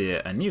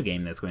a new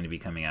game that's going to be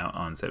coming out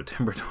on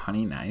September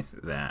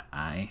 29th that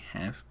I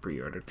have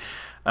pre-ordered,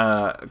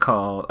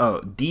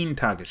 called Dean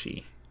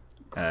Takashi.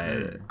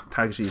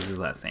 Takashi is his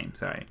last name,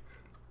 sorry.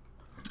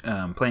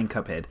 Playing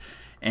Cuphead,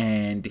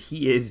 and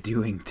he is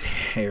doing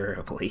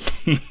terribly.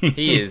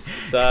 He is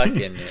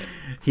sucking it.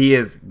 He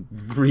is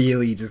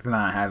really just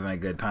not having a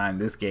good time.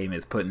 This game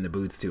is putting the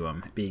boots to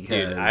him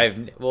because...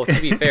 Dude, to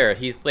be fair,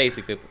 he's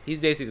basically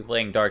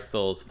playing Dark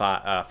Souls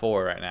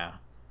 4 right now.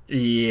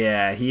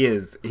 Yeah, he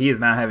is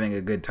not having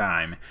a good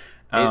time.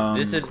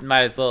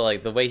 Might as well,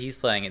 like, the way he's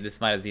playing it, this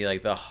might as be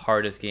like the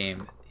hardest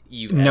game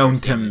you've known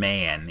ever seen. To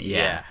man.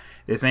 Yeah.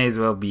 This may as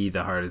well be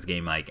the hardest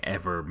game like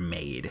ever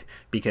made,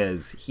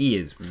 because he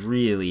is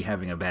really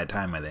having a bad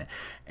time with it.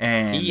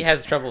 And he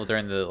has trouble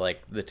during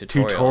the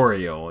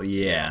tutorial.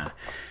 Yeah.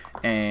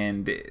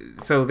 And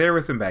so there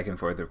was some back and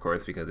forth, of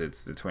course, because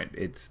it's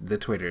the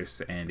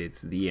Twitters and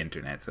it's the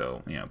internet,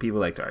 so people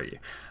like to argue.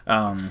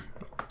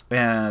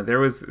 There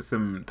was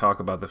some talk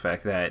about the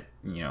fact that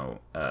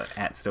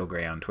at Still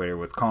Gray on Twitter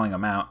was calling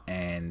him out,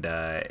 and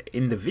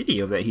in the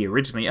video that he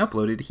originally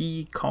uploaded,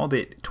 he called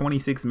it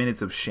 26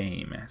 minutes of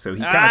shame. So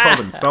he kind of called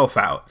himself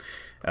out,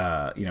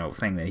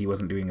 saying that he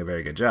wasn't doing a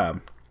very good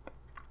job.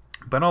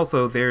 But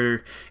also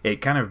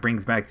it kind of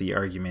brings back the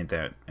argument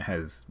that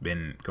has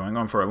been going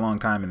on for a long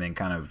time, and then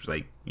kind of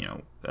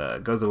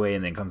goes away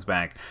and then comes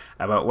back,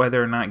 about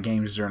whether or not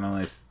games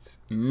journalists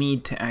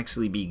need to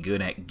actually be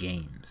good at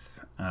games.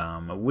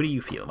 What do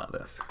you feel about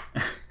this?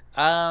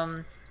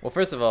 Well,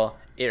 first of all,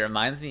 it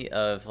reminds me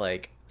of when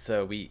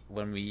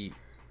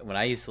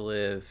I used to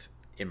live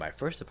in my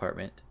first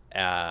apartment,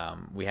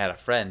 we had a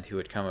friend who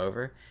would come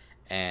over,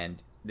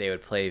 and they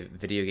would play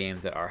video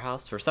games at our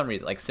house for some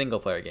reason, like single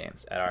player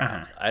games at our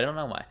house. I don't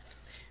know why,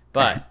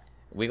 but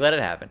we let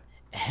it happen.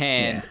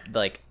 And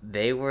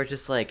they were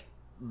just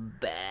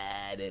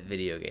bad at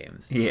video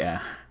games.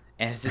 Yeah.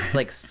 And it's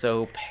just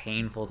so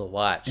painful to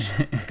watch,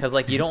 because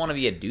you don't want to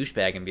be a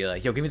douchebag and be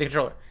like, "Yo, give me the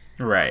controller."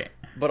 Right.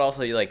 But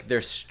also,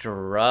 they're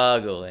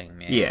struggling,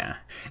 man. Yeah.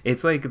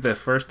 It's like the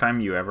first time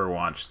you ever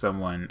watch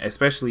someone,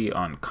 especially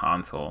on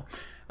console,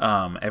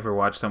 ever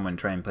watch someone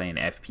try and play an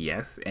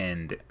FPS,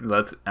 and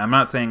I'm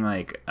not saying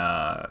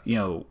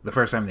the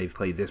first time they've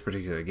played this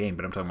particular game,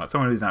 but I'm talking about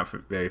someone who's not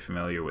very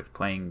familiar with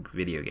playing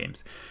video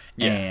games.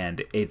 Yeah.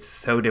 And it's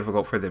so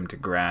difficult for them to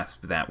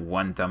grasp that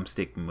one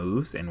thumbstick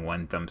moves and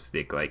one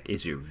thumbstick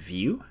is your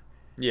view.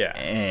 Yeah.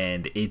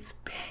 And it's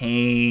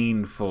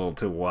painful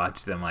to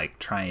watch them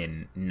try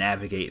and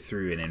navigate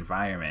through an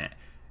environment,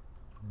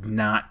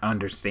 not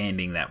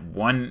understanding that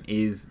one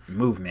is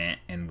movement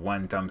and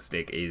one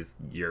thumbstick is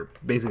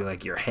basically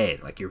your head,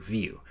 your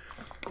view.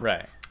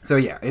 Right. So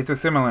yeah, it's a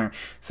similar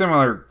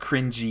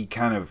cringy,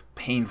 kind of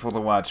painful to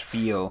watch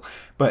feel,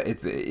 but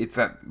it's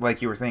that,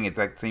 like you were saying, it's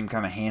that same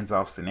kind of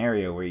hands-off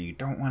scenario where you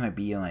don't want to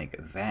be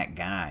that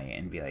guy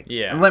and be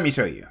let me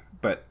show you.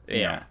 But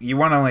you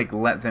want to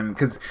let them,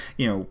 because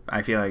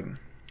I feel like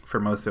for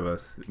most of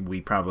us,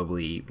 we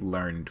probably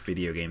learned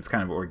video games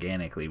kind of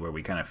organically, where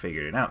we kind of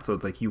figured it out. So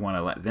it's you want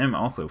to let them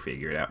also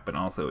figure it out, but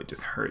also it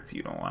just hurts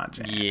you to watch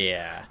it.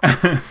 Yeah.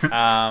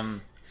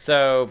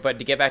 But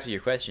to get back to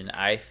your question,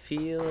 I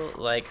feel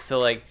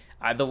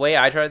the way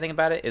I try to think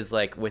about it is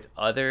with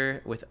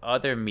other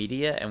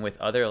media and with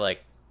other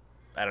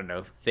I don't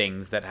know,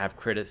 things that have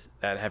critics.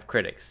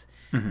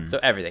 Mm-hmm. So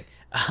everything.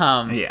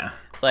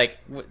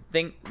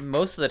 Think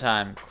most of the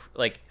time,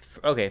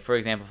 okay, for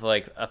example,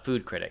 for a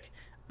food critic,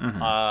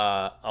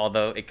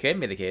 although it can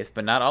be the case,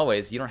 but not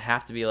always. You don't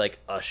have to be like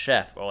a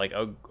chef or like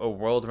a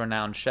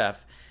world-renowned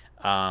chef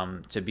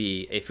to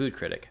be a food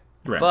critic.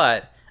 Right.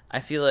 But I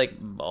feel like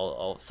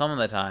some of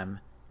the time,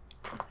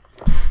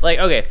 like,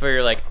 okay,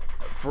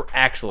 for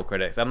actual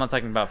critics, I'm not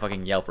talking about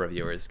fucking Yelp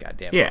reviewers,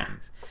 goddamn. Yeah.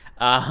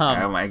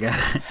 Oh my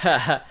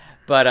god.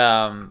 but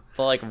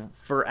like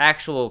for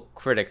actual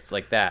critics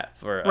like that,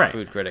 for a Right.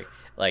 food critic,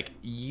 like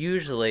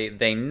usually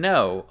they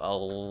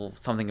know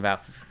something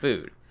about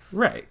food.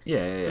 Right.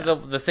 Yeah. So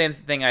the same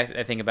thing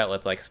I think about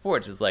with like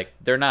sports is like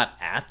they're not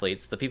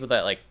athletes. The people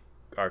that like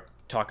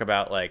talk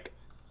about like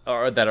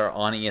or that are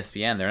on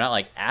ESPN, they're not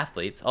like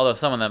athletes. Although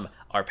some of them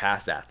are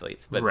past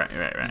athletes, but right.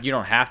 you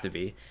don't have to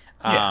be.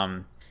 Yeah.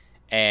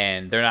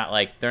 And they're not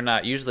like they're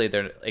like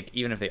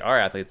even if they are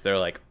athletes, they're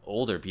like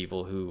older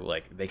people who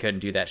like they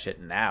couldn't do that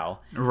shit now.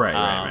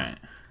 Right.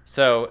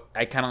 So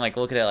I kind of like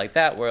look at it like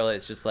that, where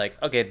it's just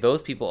like, okay,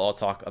 those people all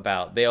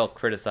they all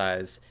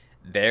criticize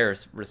their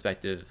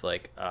respective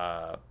like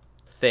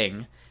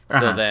thing.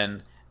 So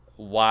then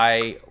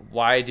why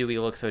do we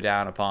look so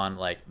down upon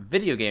like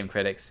video game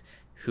critics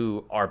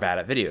who are bad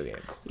at video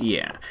games?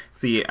 Yeah.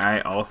 See,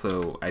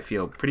 I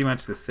feel pretty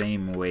much the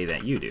same way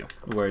that you do,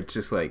 where it's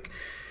just like,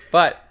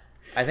 but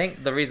I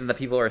think the reason that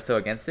people are so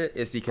against it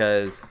is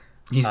because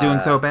he's doing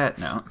so bad.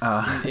 No.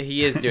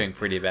 he is doing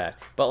pretty bad.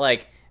 But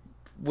like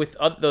with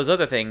those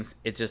other things,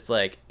 it's just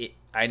like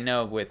I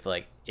know with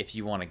like if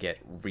you want to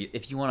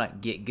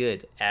get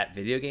good at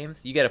video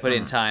games, you got to put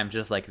in time,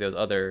 just like those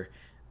other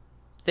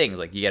things.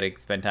 Like you got to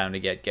spend time to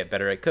get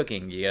better at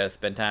cooking. You got to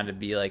spend time to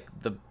be like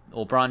the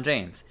LeBron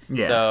James.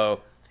 Yeah.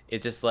 So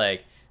it's just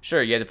like,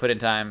 sure, you have to put in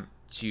time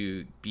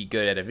to be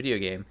good at a video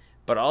game,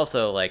 but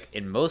also like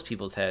in most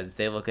people's heads,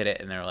 they look at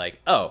it and they're like,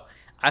 oh,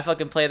 I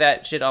fucking play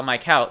that shit on my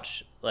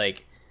couch,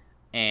 like,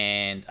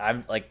 and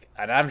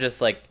I'm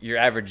just like your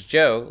average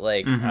Joe,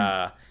 like,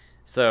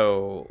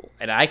 so,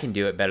 and I can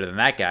do it better than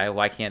that guy.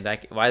 Why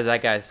does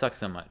that guy suck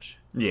so much?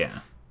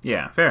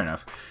 Yeah, fair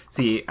enough.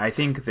 See, I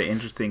think the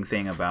interesting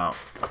thing about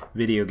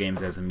video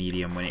games as a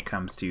medium when it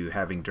comes to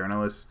having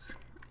journalists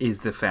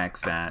is the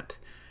fact that,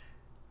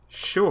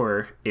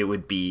 sure, it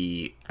would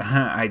be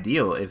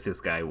ideal if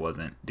this guy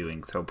wasn't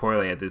doing so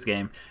poorly at this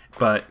game,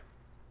 but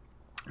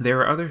there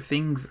are other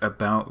things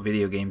about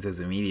video games as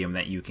a medium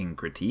that you can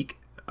critique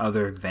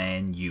other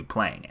than you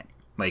playing it.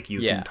 Like,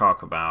 you can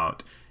talk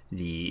about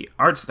the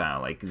art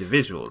style, like the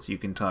visuals. You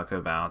can talk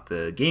about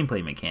the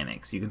gameplay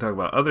mechanics. You can talk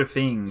about other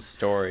things.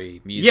 Story,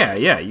 music.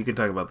 Yeah. You can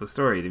talk about the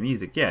story, the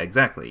music. Yeah,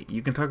 exactly.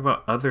 You can talk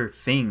about other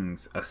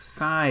things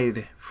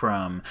aside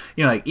from,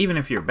 like, even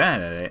if you're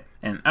bad at it,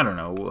 and I don't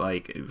know,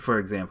 like, for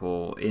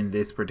example, in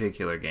this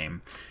particular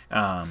game,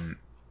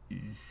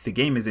 the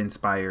game is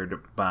inspired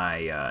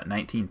by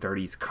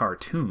 1930s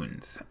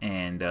cartoons,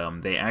 and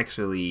they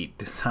actually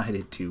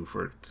decided to,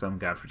 for some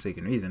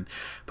godforsaken reason,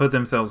 put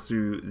themselves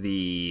through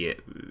the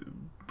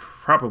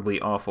probably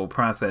awful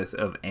process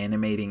of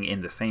animating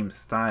in the same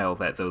style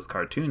that those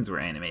cartoons were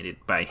animated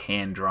by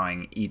hand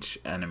drawing each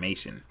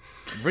animation.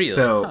 Really?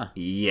 So,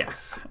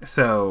 yes.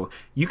 So,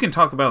 you can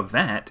talk about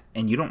that,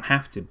 and you don't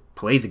have to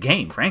play the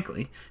game,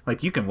 frankly.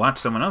 Like, you can watch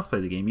someone else play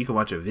the game. You can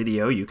watch a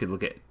video. You could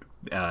look at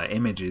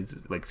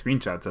images, like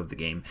screenshots of the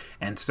game,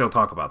 and still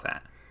talk about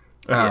that.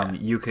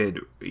 You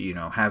could,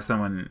 have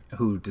someone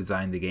who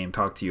designed the game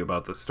talk to you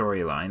about the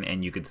storyline,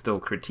 and you could still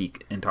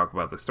critique and talk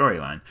about the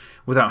storyline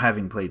without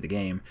having played the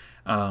game.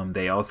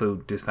 They also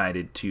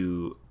decided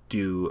to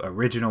do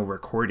original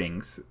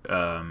recordings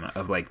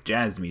of like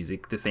jazz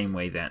music the same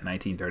way that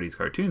 1930s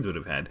cartoons would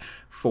have had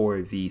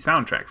for the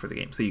soundtrack for the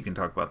game. So you can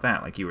talk about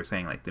that, like you were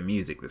saying, like the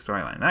music, the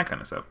storyline, that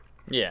kind of stuff.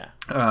 Yeah.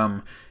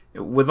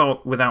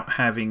 Without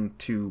having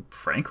to,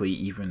 frankly,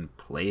 even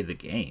play the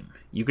game.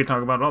 You could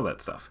talk about all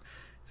that stuff.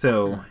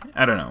 So,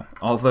 I don't know.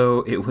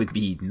 Although it would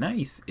be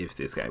nice if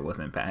this guy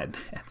wasn't bad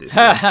at this.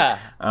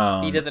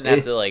 He doesn't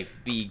have to like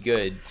be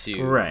good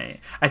to. Right.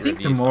 I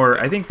think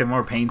the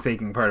more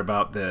painstaking part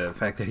about the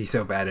fact that he's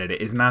so bad at it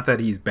is not that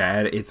he's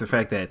bad, it's the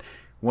fact that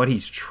what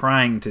he's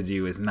trying to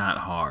do is not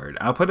hard.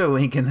 I'll put a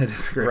link in the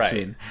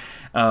description.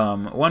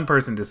 Right. One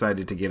person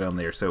decided to get on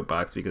their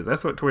soapbox because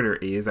that's what Twitter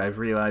is. I've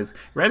realized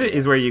Reddit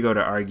is where you go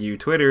to argue.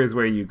 Twitter is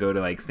where you go to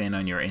like stand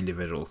on your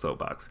individual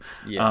soapbox.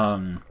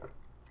 Yeah.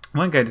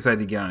 One guy decided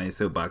to get on his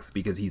soapbox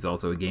because he's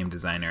also a game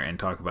designer and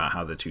talk about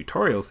how the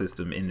tutorial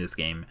system in this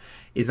game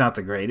is not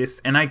the greatest.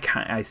 And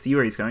I see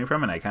where he's coming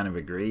from, and I kind of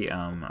agree.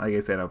 Like I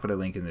said, I'll put a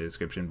link in the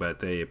description,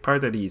 but the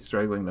part that he's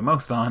struggling the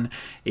most on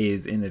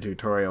is in the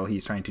tutorial.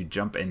 He's trying to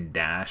jump and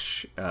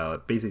dash.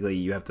 Basically,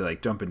 you have to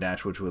like jump and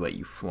dash, which will let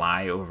you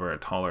fly over a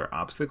taller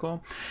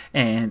obstacle.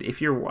 And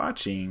if you're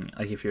watching,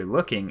 like if you're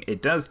looking,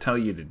 it does tell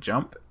you to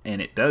jump, and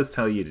it does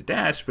tell you to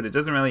dash, but it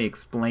doesn't really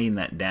explain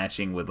that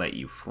dashing would let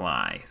you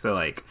fly. So,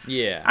 like,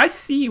 yeah, I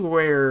see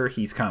where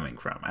he's coming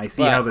from. I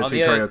see how the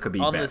tutorial could be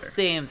better. On the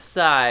same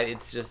side,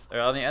 it's just,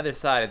 or on the other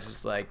side, it's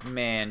just like,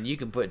 man, you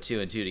can put 2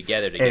 and 2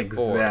 together to get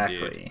 4, dude.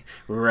 Exactly.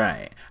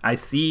 Right. I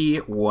see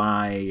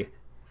why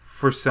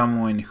for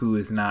someone who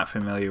is not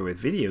familiar with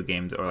video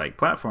games or like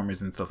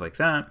platformers and stuff like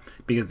that,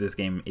 because this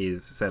game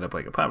is set up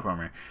like a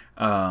platformer,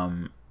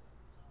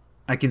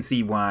 I can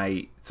see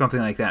why something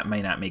like that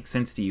might not make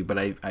sense to you, but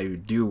I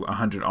do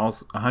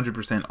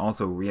 100%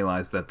 also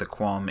realize that the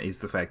qualm is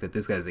the fact that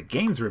this guy's a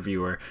games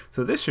reviewer,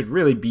 so this should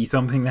really be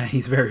something that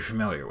he's very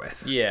familiar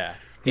with. Yeah.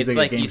 He's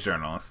like a games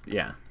journalist.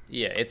 Yeah.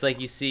 Yeah, it's like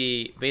you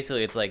see,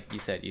 basically it's like you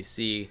said, you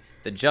see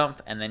the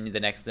jump, and then the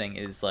next thing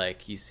is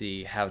like you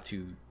see how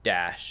to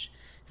dash.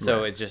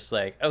 So It's just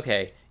like,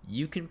 okay,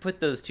 you can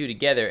put those two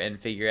together and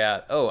figure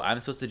out, oh, I'm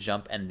supposed to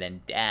jump and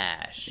then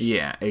dash.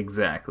 Yeah,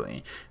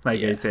 exactly. Like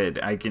I said,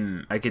 I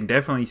can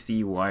definitely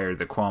see why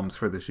the qualms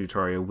for the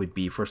tutorial would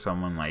be for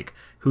someone like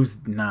who's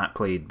not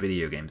played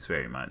video games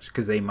very much,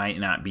 because they might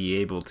not be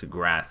able to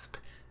grasp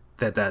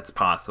that that's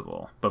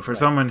possible. But for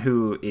someone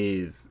who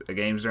is a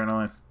games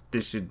journalist,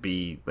 this should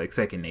be like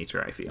second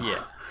nature, I feel.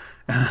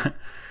 Yeah.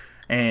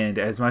 And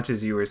as much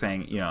as you were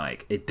saying, you know,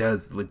 like, it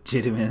does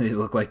legitimately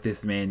look like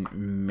this man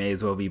may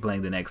as well be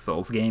playing the next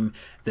Souls game.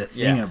 The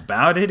thing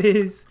about it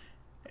is,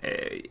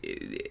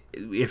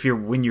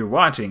 when you're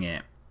watching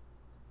it,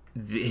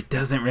 it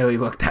doesn't really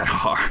look that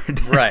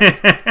hard.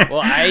 Right.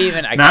 Well,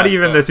 not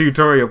even the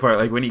tutorial part.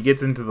 Like, when he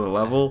gets into the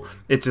level,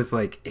 it's just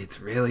like,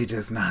 it's really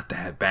just not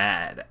that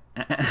bad.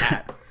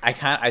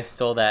 I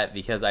stole that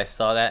because I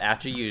saw that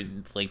after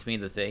you linked me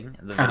the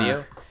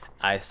video.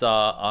 I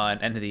saw on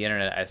End of the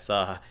Internet, I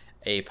saw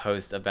a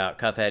post about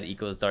Cuphead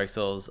equals Dark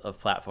Souls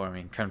of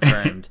platforming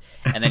confirmed,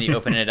 and then you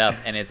open it up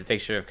and it's a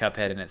picture of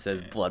Cuphead and it says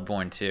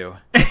Bloodborne 2.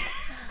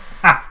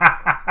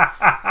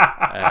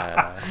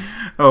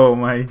 Oh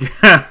my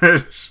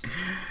gosh.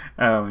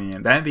 Oh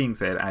man. That being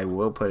said, I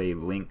will put a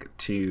link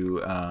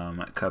to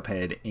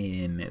Cuphead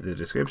in the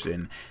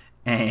description,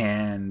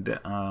 and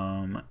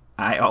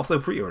I also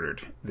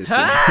pre-ordered this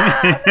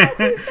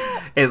game.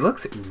 It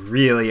looks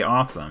really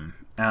awesome.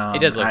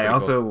 It does look I pretty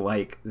also cool.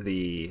 like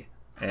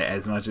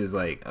as much as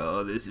like,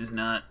 oh, this is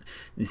not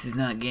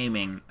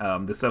gaming.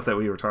 The stuff that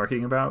we were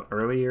talking about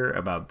earlier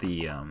about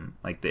the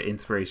like the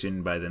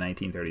inspiration by the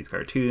 1930s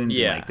cartoons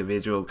and like the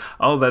visuals,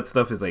 all that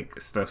stuff is like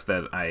stuff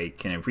that I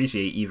can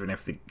appreciate even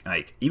if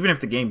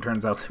the game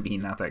turns out to be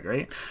not that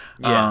great.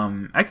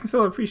 I can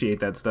still appreciate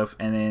that stuff,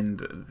 and then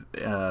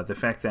the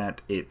fact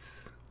that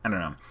it's, I don't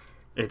know.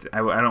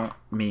 I don't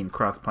mean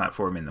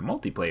cross-platform in the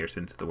multiplayer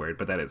sense of the word,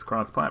 but that it's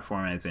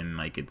cross-platform as in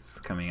like it's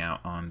coming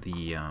out on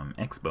the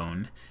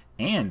Xbone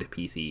and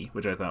PC,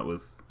 which I thought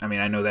was, I mean,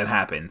 I know that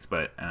happens,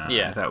 but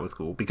I thought it was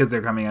cool because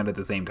they're coming out at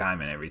the same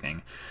time and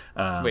everything.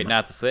 Wait,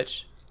 not the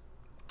Switch?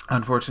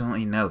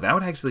 Unfortunately, no. That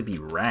would actually be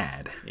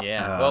rad.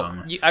 Yeah.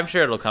 Well, I'm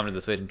sure it'll come to the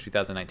Switch in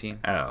 2019.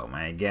 Oh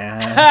my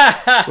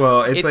god.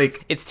 Well,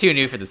 it's too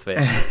new for the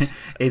Switch.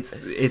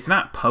 It's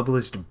not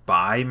published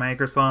by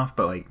Microsoft,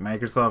 but like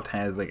Microsoft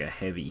has like a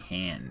heavy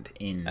hand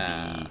in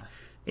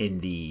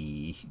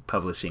the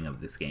publishing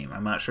of this game.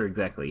 I'm not sure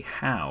exactly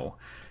how,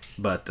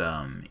 but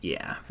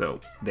yeah. So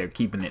they're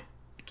keeping it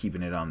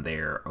on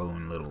their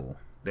own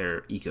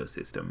their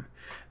ecosystem.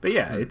 But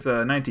yeah, it's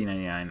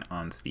 $19.99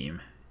 on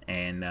Steam.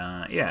 And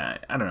yeah,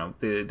 I don't know.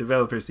 The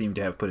developers seem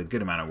to have put a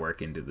good amount of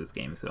work into this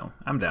game, so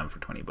I'm down for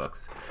 $20.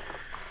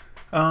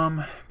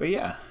 But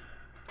yeah,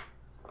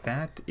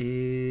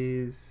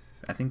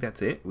 I think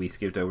that's it. We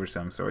skipped over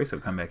some stories, so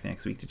come back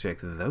next week to check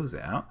those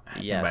out.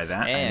 Yes, and by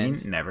that, I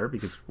mean never,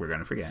 because we're going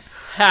to forget.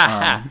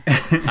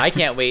 I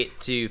can't wait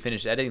to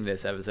finish editing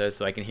this episode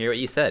so I can hear what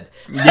you said.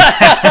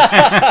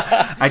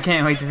 I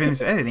can't wait to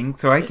finish editing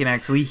so I can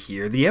actually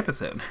hear the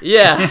episode.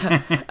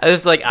 Yeah. I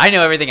was like, I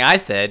know everything I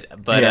said,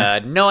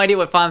 but no idea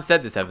what Fawn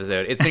said this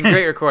episode. It's been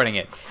great recording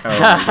it. Oh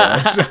my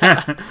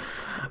gosh.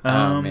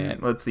 Man.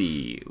 Let's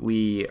see.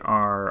 We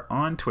are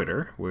on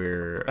Twitter.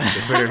 We're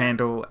the Twitter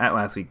handle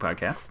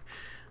 @LastWeekPodcast.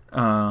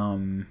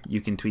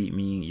 You can tweet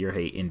me your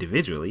hate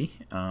individually.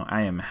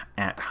 I am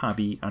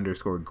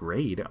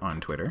 @hobby_grade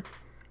on Twitter.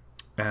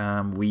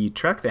 We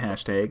track the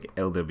hashtag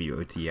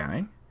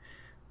LWOTI.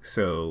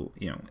 So,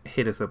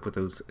 hit us up with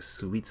those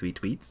sweet, sweet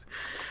tweets.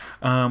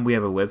 We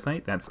have a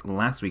website. That's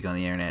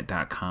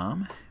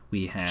lastweekontheinternet.com.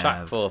 We have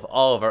chock full of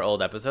all of our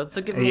old episodes, so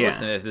give them a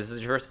listen if this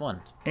is your first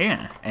one.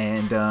 Yeah,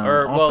 and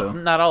well,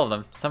 not all of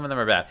them. Some of them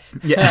are bad.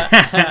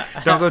 Yeah,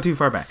 don't go too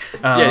far back.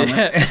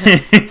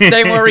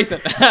 Stay more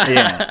recent.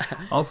 Yeah.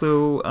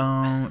 Also,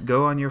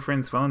 go on your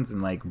friends' phones and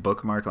like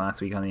bookmark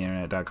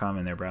lastweekontheinternet.com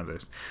in their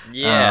browsers.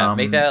 Yeah,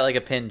 make that like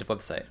a pinned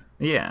website.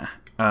 Yeah,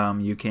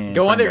 you can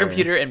go on their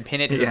computer and pin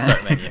it to the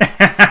start menu.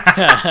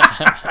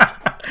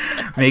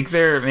 make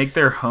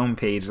their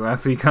homepage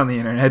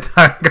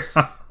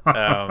lastweekontheinternet.com.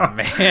 Oh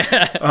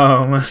man!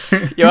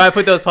 Yo, I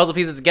put those puzzle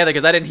pieces together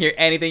because I didn't hear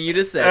anything you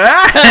just said.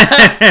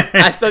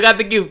 I still got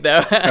the goof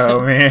though. Oh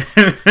man!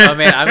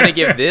 I'm gonna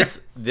give this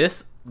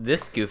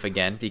goof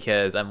again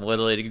because I'm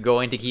literally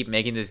going to keep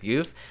making this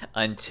goof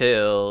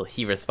until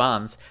he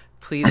responds.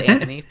 Please,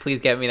 Anthony, please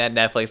get me that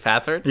Netflix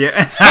password.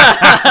 Yeah.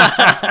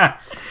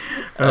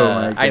 Oh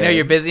my God. I know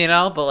you're busy and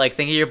all, but like,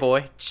 think of your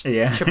boy.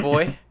 Yeah. Think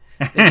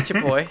of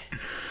your boy.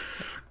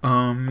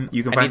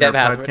 You can I find need that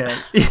our password.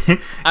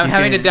 podcast. I'm You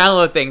having to can-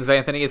 download things,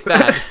 Anthony. It's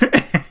bad.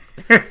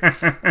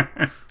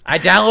 I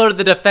downloaded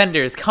the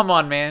Defenders. Come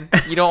on, man.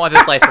 You don't want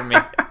this life from me.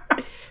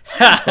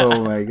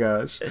 Oh my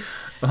gosh.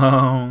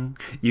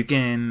 You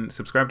can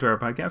subscribe to our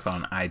podcast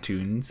on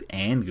iTunes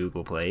and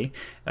Google Play.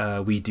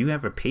 We do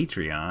have a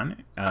Patreon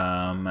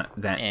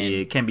that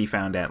it can be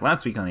found at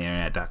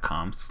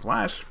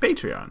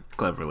lastweekontheinternet.com/Patreon,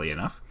 cleverly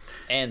enough.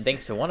 And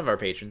thanks to one of our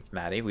patrons,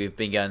 Maddie, we've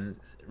begun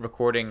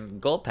recording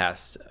Gold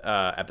Pass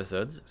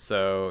episodes.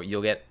 So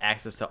you'll get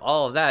access to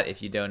all of that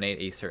if you donate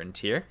a certain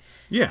tier.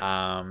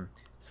 Yeah.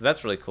 So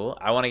that's really cool.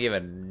 I want to give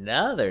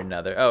another.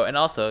 Oh, and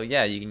also,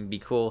 yeah, you can be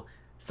cool.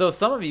 So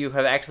some of you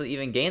have actually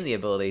even gained the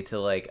ability to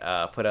like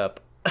put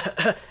up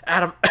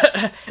Adam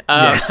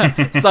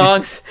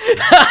songs.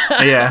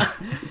 Yeah.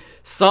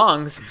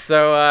 Songs.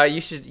 So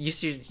you should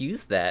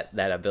use that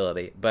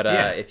ability. But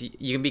if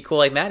you can be cool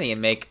like Maddie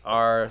and make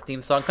our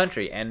theme song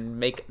country and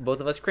make both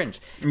of us cringe.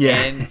 Yeah.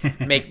 And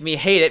make me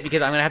hate it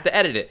because I'm gonna have to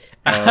edit it.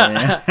 Oh,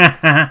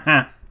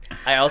 yeah.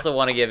 I also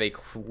want to give a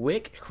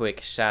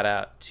quick shout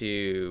out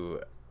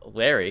to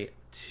Larry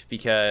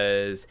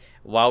because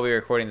while we were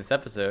recording this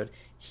episode,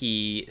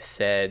 he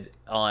said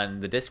on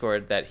the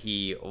Discord that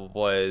he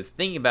was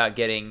thinking about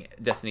getting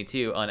Destiny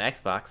 2 on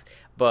Xbox,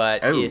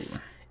 but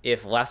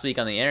if Last Week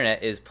on the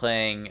Internet is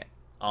playing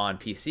on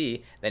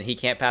PC, then he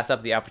can't pass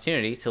up the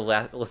opportunity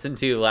to listen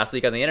to Last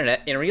Week on the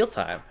Internet in real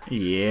time.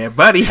 Yeah,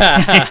 buddy.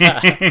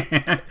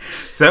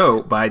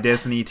 So, buy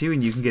Destiny 2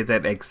 and you can get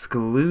that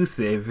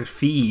exclusive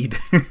feed.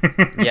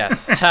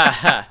 Yes. Look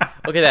at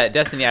that,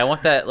 Destiny. I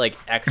want that like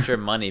extra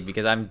money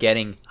because I'm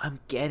getting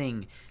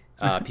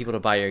people to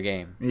buy your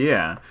game.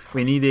 Yeah.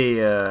 We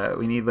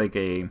need like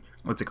a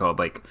what's it called?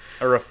 Like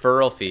A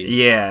referral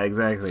fee. yeah,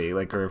 exactly.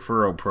 Like a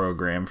referral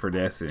program for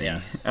Destiny.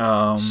 Yes.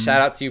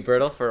 Shout Out to you,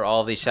 Bertle, for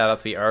all the shout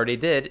outs we already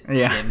did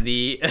in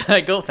the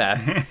Gold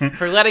Pass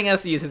for letting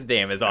us use his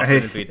name as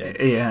often as we did.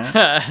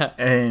 Yeah.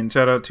 And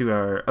shout out to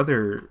our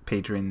other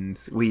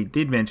patrons. We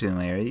did mention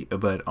Larry,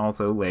 but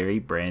also Larry,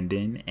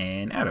 Brandon,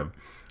 and Adam.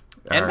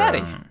 And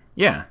Maddie.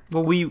 Yeah.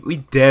 Well, we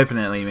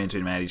definitely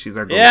mentioned Maddie. She's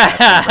our Gold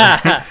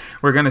Pass member.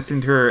 We're going to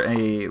send her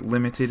a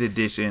limited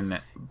edition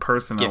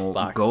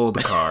personal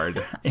gold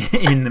card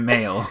in the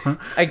mail.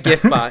 A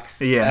gift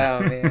box. Yeah.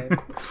 Oh, man.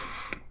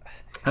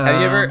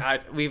 Have you ever?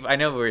 I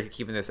know we're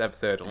keeping this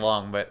episode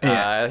long, but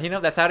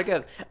that's how it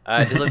goes.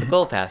 Just like the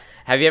Gold Pass.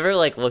 Have you ever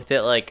like looked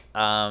at like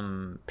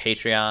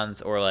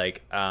Patreons or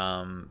like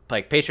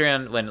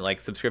Patreon when like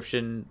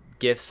subscription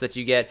gifts that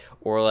you get,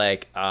 or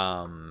like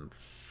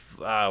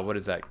what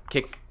is that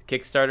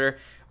Kickstarter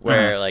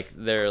where like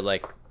they're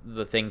like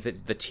the things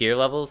that the tier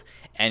levels,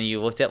 and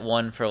you looked at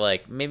one for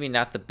like maybe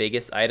not the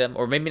biggest item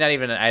or maybe not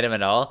even an item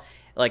at all,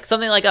 like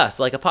something like us,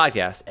 like a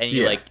podcast, and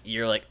you're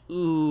like,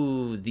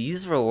 ooh,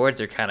 these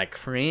rewards are kind of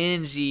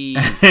cringy.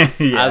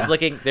 I was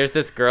looking, there's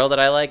this girl that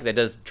I like that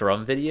does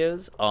drum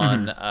videos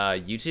on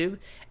YouTube,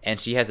 and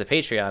she has a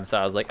Patreon, so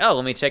I was like, oh,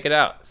 let me check it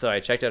out. So I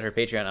checked out her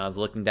Patreon, and I was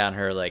looking down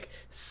her like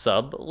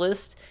sub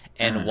list,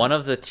 and one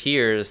of the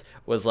tiers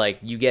was like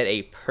you get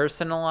a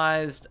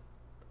personalized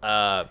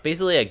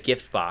basically a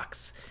gift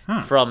box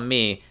from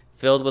me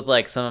filled with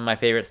like some of my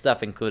favorite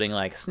stuff, including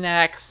like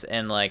snacks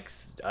and like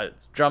a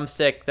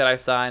drumstick that I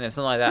signed and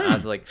something like that. And I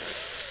was like,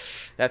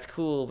 that's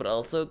cool, but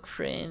also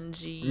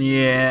cringy.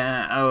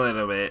 Yeah, a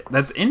little bit.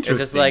 That's interesting. It's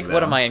just like, though.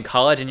 what am I in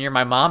college and you're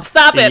my mom?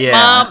 Stop it,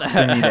 Mom!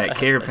 Send me that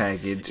care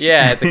package.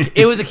 Yeah,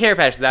 it was a care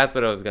package. That's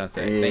what I was gonna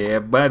say. Yeah,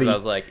 buddy. I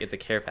was like, it's a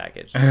care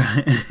package.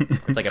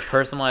 It's like a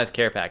personalized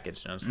care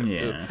package. And I was like,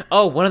 Yeah. ooh.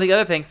 Oh, one of the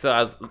other things. So I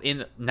was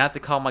not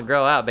to call my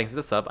girl out. Thanks for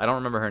the sub. I don't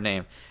remember her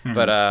name,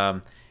 but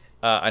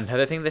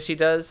another thing that she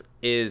does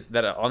is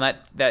that on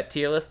that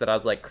tier list that I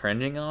was like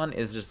cringing on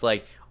is just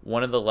like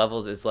one of the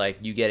levels is like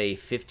you get a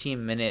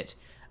 15-minute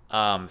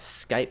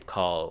Skype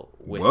call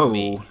with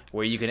me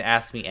where you can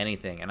ask me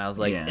anything, and I was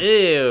like,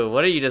 ew,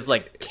 what are you just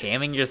like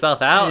camming yourself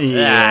out?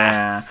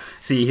 Yeah.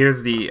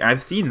 See,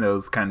 I've seen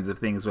those kinds of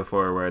things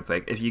before where it's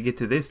like if you get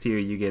to this tier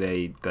you get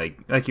a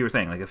like you were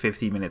saying, like a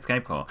 15-minute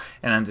Skype call,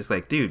 and I'm just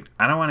like, dude,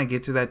 I don't want to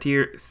get to that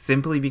tier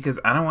simply because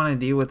I don't want to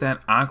deal with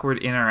that awkward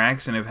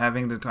interaction of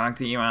having to talk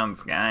to you on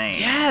Skype.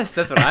 Yes,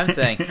 that's what I'm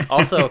saying.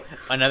 Also,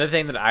 another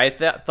thing that I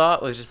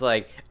thought was just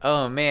like,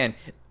 oh man,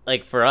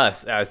 like for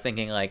us, I was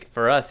thinking like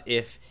for us,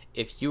 if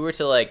you were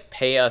to like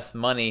pay us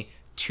money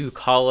to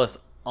call us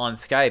on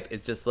Skype,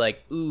 it's just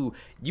like, ooh,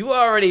 you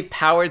already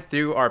powered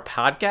through our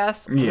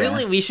podcast. Yeah.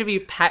 Really, we should be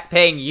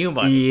paying you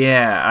money.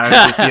 Yeah, I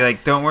would just be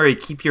like, don't worry,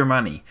 keep your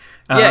money.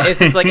 Yeah, it's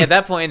just like at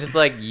that point, it's just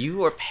like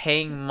you are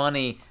paying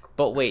money,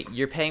 but wait,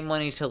 you're paying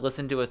money to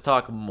listen to us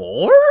talk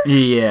more?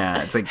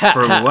 Yeah, it's like,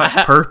 for what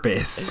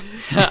purpose?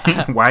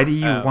 Why do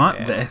you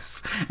want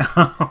this?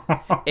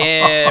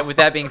 And with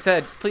that being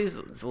said,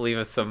 please leave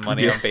us some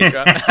money on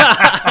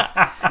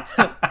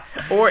Patreon.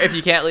 Or if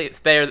you can't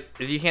spare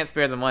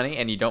the money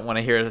and you don't want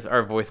to hear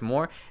our voice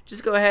more,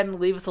 just go ahead and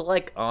leave us a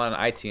like on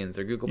iTunes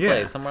or Google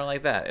Play, somewhere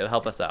like that. It'll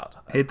help us out.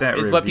 Hit that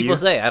review. It's what people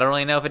say. I don't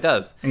really know if it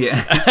does.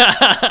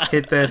 Yeah.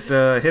 Hit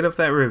up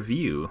that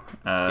review.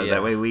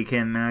 That way we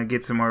can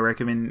get some more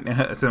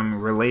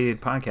some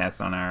related podcasts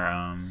on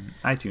our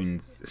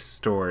iTunes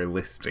store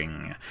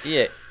listing.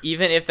 Yeah,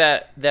 even if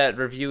that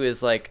review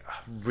is like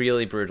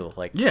really brutal,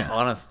 like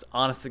honest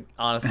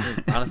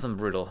and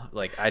brutal.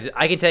 Like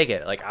I can take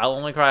it. Like I'll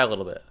only cry a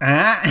little bit.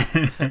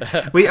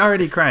 We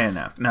already cry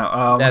enough.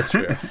 No, that's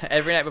true.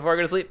 Every night before I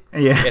go to sleep,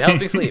 yeah, it helps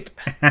me sleep.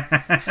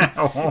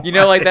 You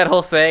know, like that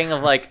whole saying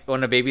of like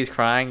when a baby's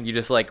crying, you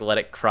just like let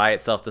it cry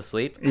itself to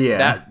sleep.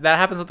 Yeah, that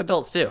happens with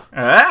adults too.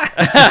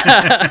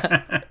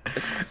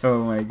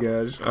 Oh my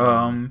gosh.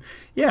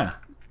 Yeah.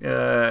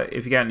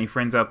 If you got any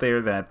friends out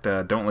there that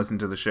don't listen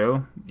to the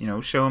show,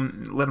 show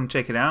them, let them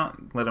check it out,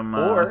 let them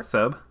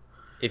sub.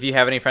 If you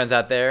have any friends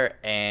out there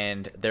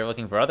and they're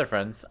looking for other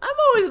friends, I'm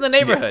always in the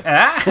neighborhood.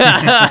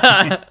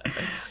 I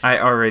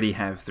already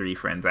have 3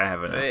 friends. I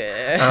have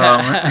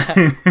enough.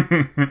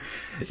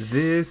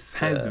 This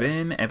has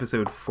been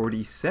episode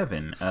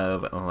 47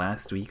 of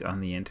Last Week on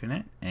the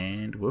Internet,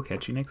 and we'll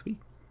catch you next week.